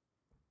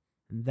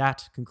 And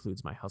that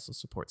concludes my hustle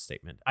support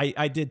statement.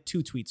 I did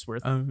 2 tweets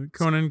worth.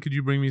 Conan, could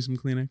you bring me some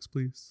Kleenex,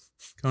 please?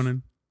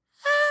 Conan.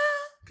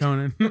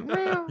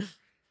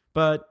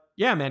 But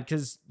yeah, man,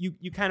 because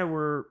you kind of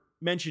were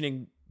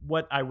mentioning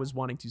what I was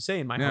wanting to say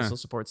in my hustle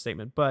support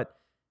statement. But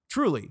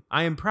truly,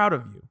 I am proud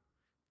of you.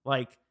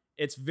 Like,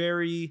 it's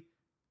very,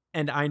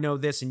 and I know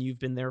this, and you've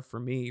been there for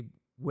me,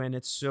 when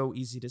it's so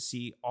easy to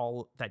see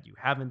all that you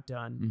haven't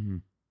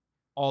done,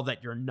 all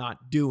that you're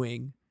not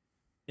doing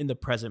in the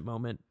present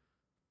moment.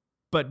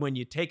 But when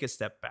you take a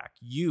step back,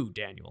 you,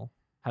 Daniel,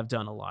 have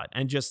done a lot.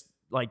 And just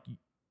like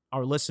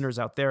our listeners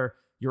out there,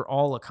 you're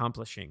all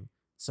accomplishing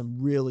some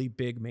really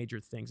big, major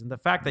things. And the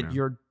fact that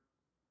you're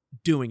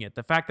doing it.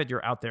 The fact that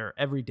you're out there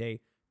every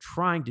day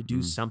trying to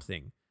do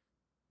something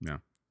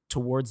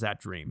towards that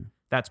dream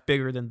that's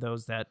bigger than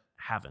those that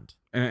haven't.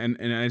 And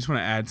I just want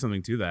to add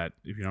something to that,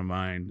 if you don't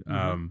mind,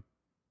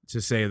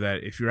 to say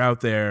that if you're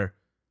out there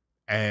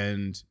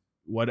and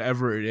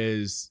whatever it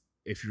is,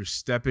 if you're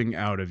stepping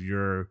out of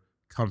your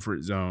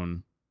comfort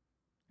zone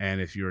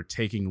and if you're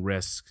taking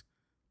risk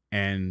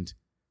and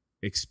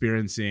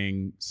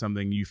experiencing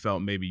something you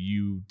felt maybe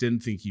you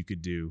didn't think you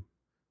could do,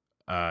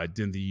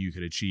 didn't think you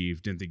could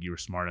achieve, didn't think you were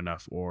smart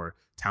enough or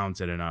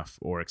talented enough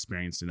or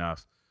experienced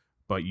enough,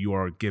 but you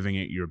are giving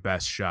it your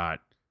best shot,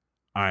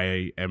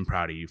 I am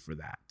proud of you for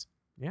that.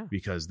 Yeah.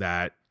 Because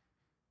that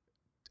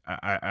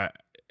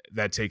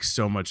that takes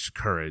so much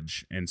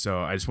courage. And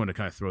so I just want to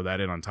kind of throw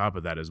that in on top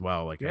of that as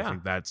well. Like, I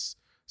think that's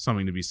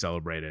something to be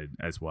celebrated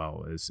as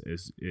well,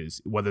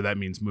 is whether that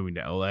means moving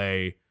to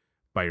LA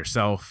by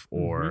yourself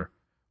or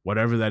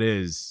whatever that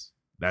is.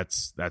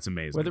 That's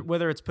amazing.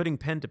 Whether it's putting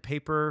pen to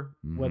paper,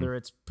 whether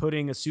it's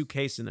putting a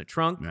suitcase in the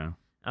trunk,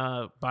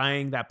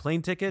 buying that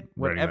plane ticket,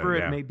 whatever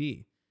it may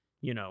be.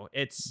 You know,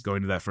 it's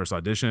going to that first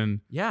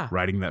audition,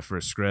 writing that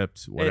first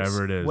script,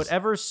 whatever it is.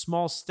 Whatever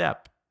small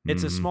step,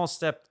 it's a small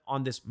step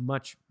on this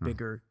much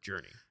bigger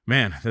journey.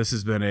 Man, this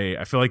has been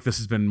I feel like this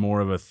has been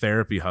more of a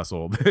therapy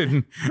hustle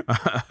than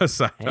a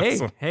side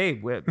hustle. Hey,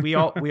 we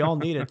all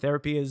need it.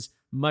 Therapy is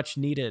much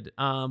needed.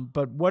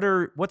 But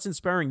what's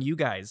inspiring you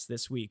guys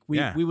this week?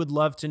 We would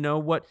love to know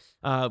what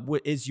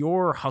is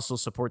your hustle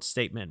support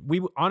statement.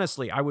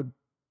 I would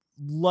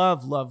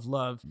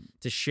love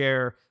to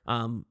share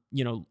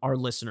our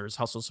listeners'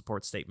 hustle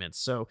support statements.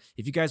 So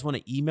if you guys want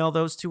to email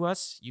those to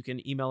us, you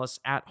can email us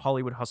at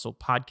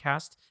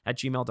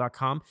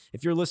hollywoodhustlepodcast@gmail.com.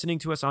 If you're listening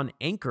to us on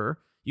Anchor,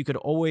 you could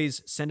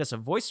always send us a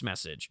voice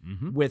message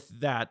with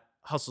that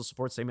hustle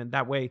support statement.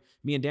 That way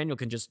me and Daniel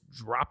can just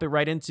drop it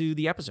right into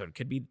the episode. It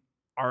could be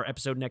our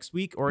episode next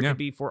week, or it could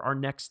be for our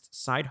next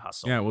side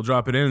hustle. Yeah, we'll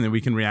drop it in and then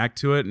we can react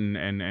to it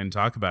and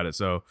talk about it.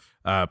 So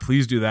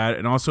please do that.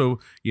 And also,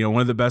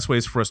 one of the best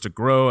ways for us to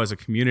grow as a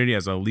community,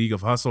 as a League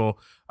of Hustle,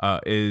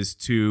 is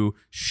to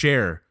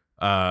share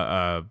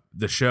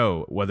the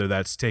show, whether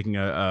that's taking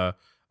a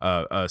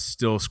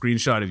still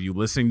screenshot of you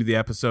listening to the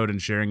episode and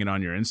sharing it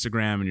on your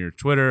Instagram and your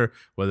Twitter,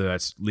 whether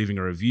that's leaving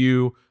a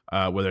review,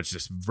 whether it's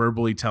just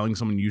verbally telling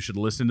someone you should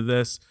listen to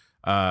this,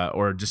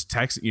 or just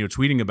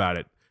tweeting about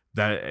it.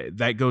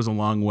 That goes a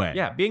long way.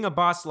 Yeah, being a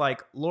boss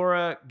like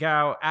Laura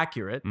Gao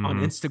Accurate on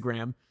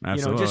Instagram,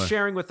 Absolutely. Just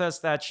sharing with us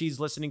that she's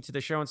listening to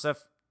the show and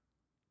stuff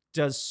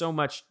does so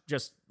much,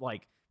 just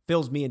like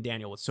fills me and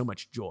Daniel with so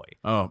much joy.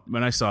 Oh,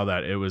 when I saw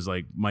that, it was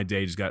like my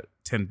day just got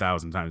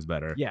 10,000 times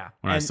better. Yeah,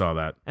 when I saw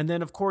that. And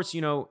then of course,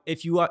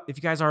 if you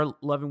guys are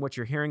loving what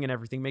you're hearing and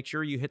everything, make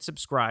sure you hit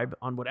subscribe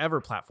on whatever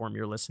platform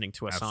you're listening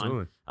to us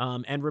Absolutely.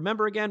 on. And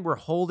remember, again, we're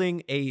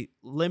holding a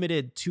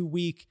limited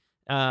 2-week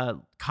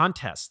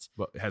contest.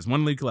 Well, it has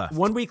 1 week left.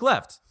 1 week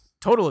left.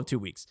 Total of 2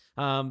 weeks.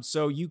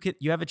 So you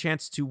have a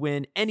chance to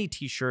win any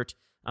t-shirt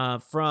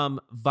from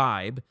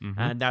Vibe.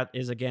 And that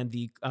is, again,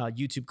 the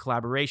YouTube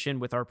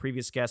collaboration with our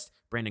previous guest,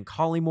 Brandon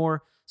Collymore.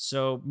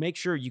 So make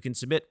sure you can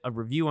submit a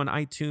review on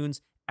iTunes,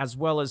 as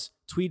well as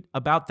tweet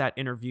about that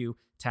interview.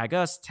 Tag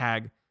us,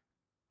 tag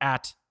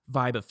at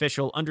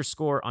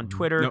 @VibeOfficial_ on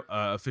Twitter. No,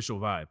 Official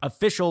Vibe.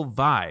 Official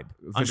Vibe.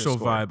 Official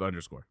Vibe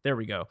 _ There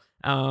we go.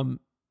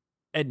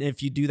 And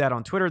if you do that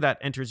on Twitter, that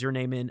enters your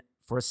name in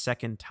for a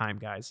second time,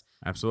 guys.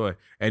 Absolutely.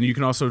 And you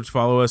can also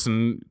follow us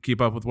and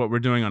keep up with what we're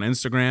doing on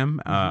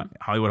Instagram,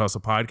 Hollywood Hustle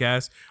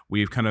Podcast.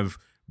 We've kind of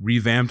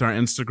revamped our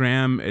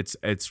Instagram.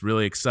 It's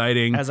really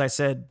exciting. As I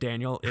said,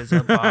 Daniel is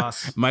a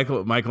boss.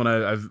 Michael and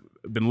I've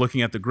been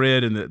looking at the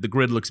grid, and the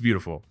grid looks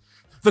beautiful.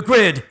 The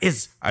grid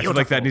is beautiful. I feel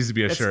like that needs to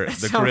be a shirt.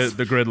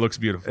 The grid looks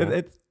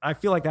beautiful. I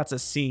feel like that's a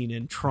scene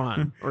in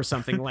Tron or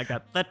something like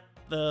that.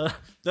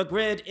 The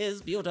grid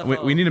is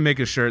beautiful. We need to make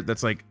a shirt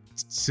that's like,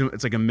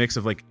 it's like a mix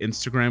of like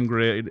Instagram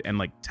grid and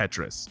like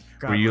Tetris,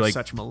 God, where you we're like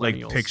such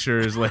millennials.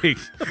 pictures, like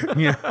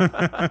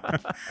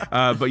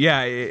but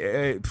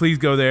yeah, please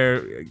go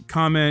there,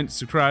 comment,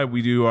 subscribe.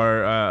 We do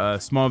our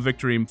Small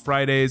Victory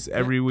Fridays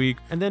every week,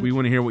 and then we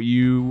want to hear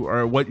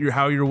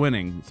how you're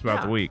winning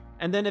throughout the week.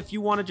 And then if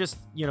you want to just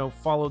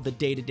follow the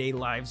day-to-day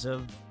lives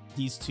of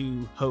these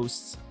two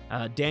hosts,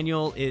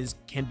 Daniel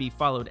can be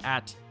followed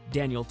at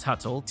Daniel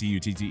Tuttle,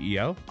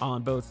 Tuttel,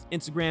 on both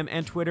Instagram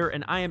and Twitter,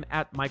 and I am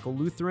at Michael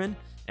Lutheran.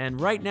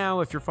 And right now,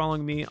 if you're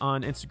following me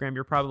on Instagram,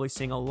 you're probably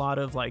seeing a lot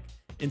of like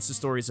Insta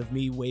stories of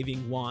me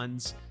waving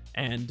wands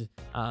and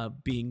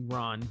being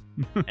Ron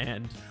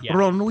and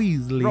Ron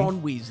Weasley.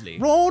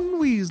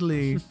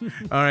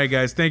 All right,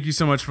 guys, thank you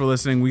so much for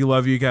listening. We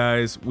love you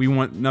guys. We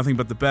want nothing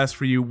but the best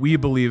for you. We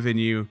believe in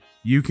you.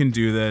 You can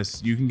do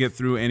this. You can get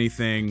through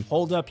anything.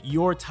 Hold up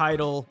your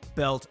title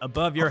belt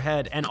above your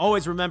head, and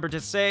always remember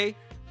to say,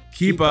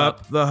 Keep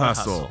up the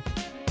hustle.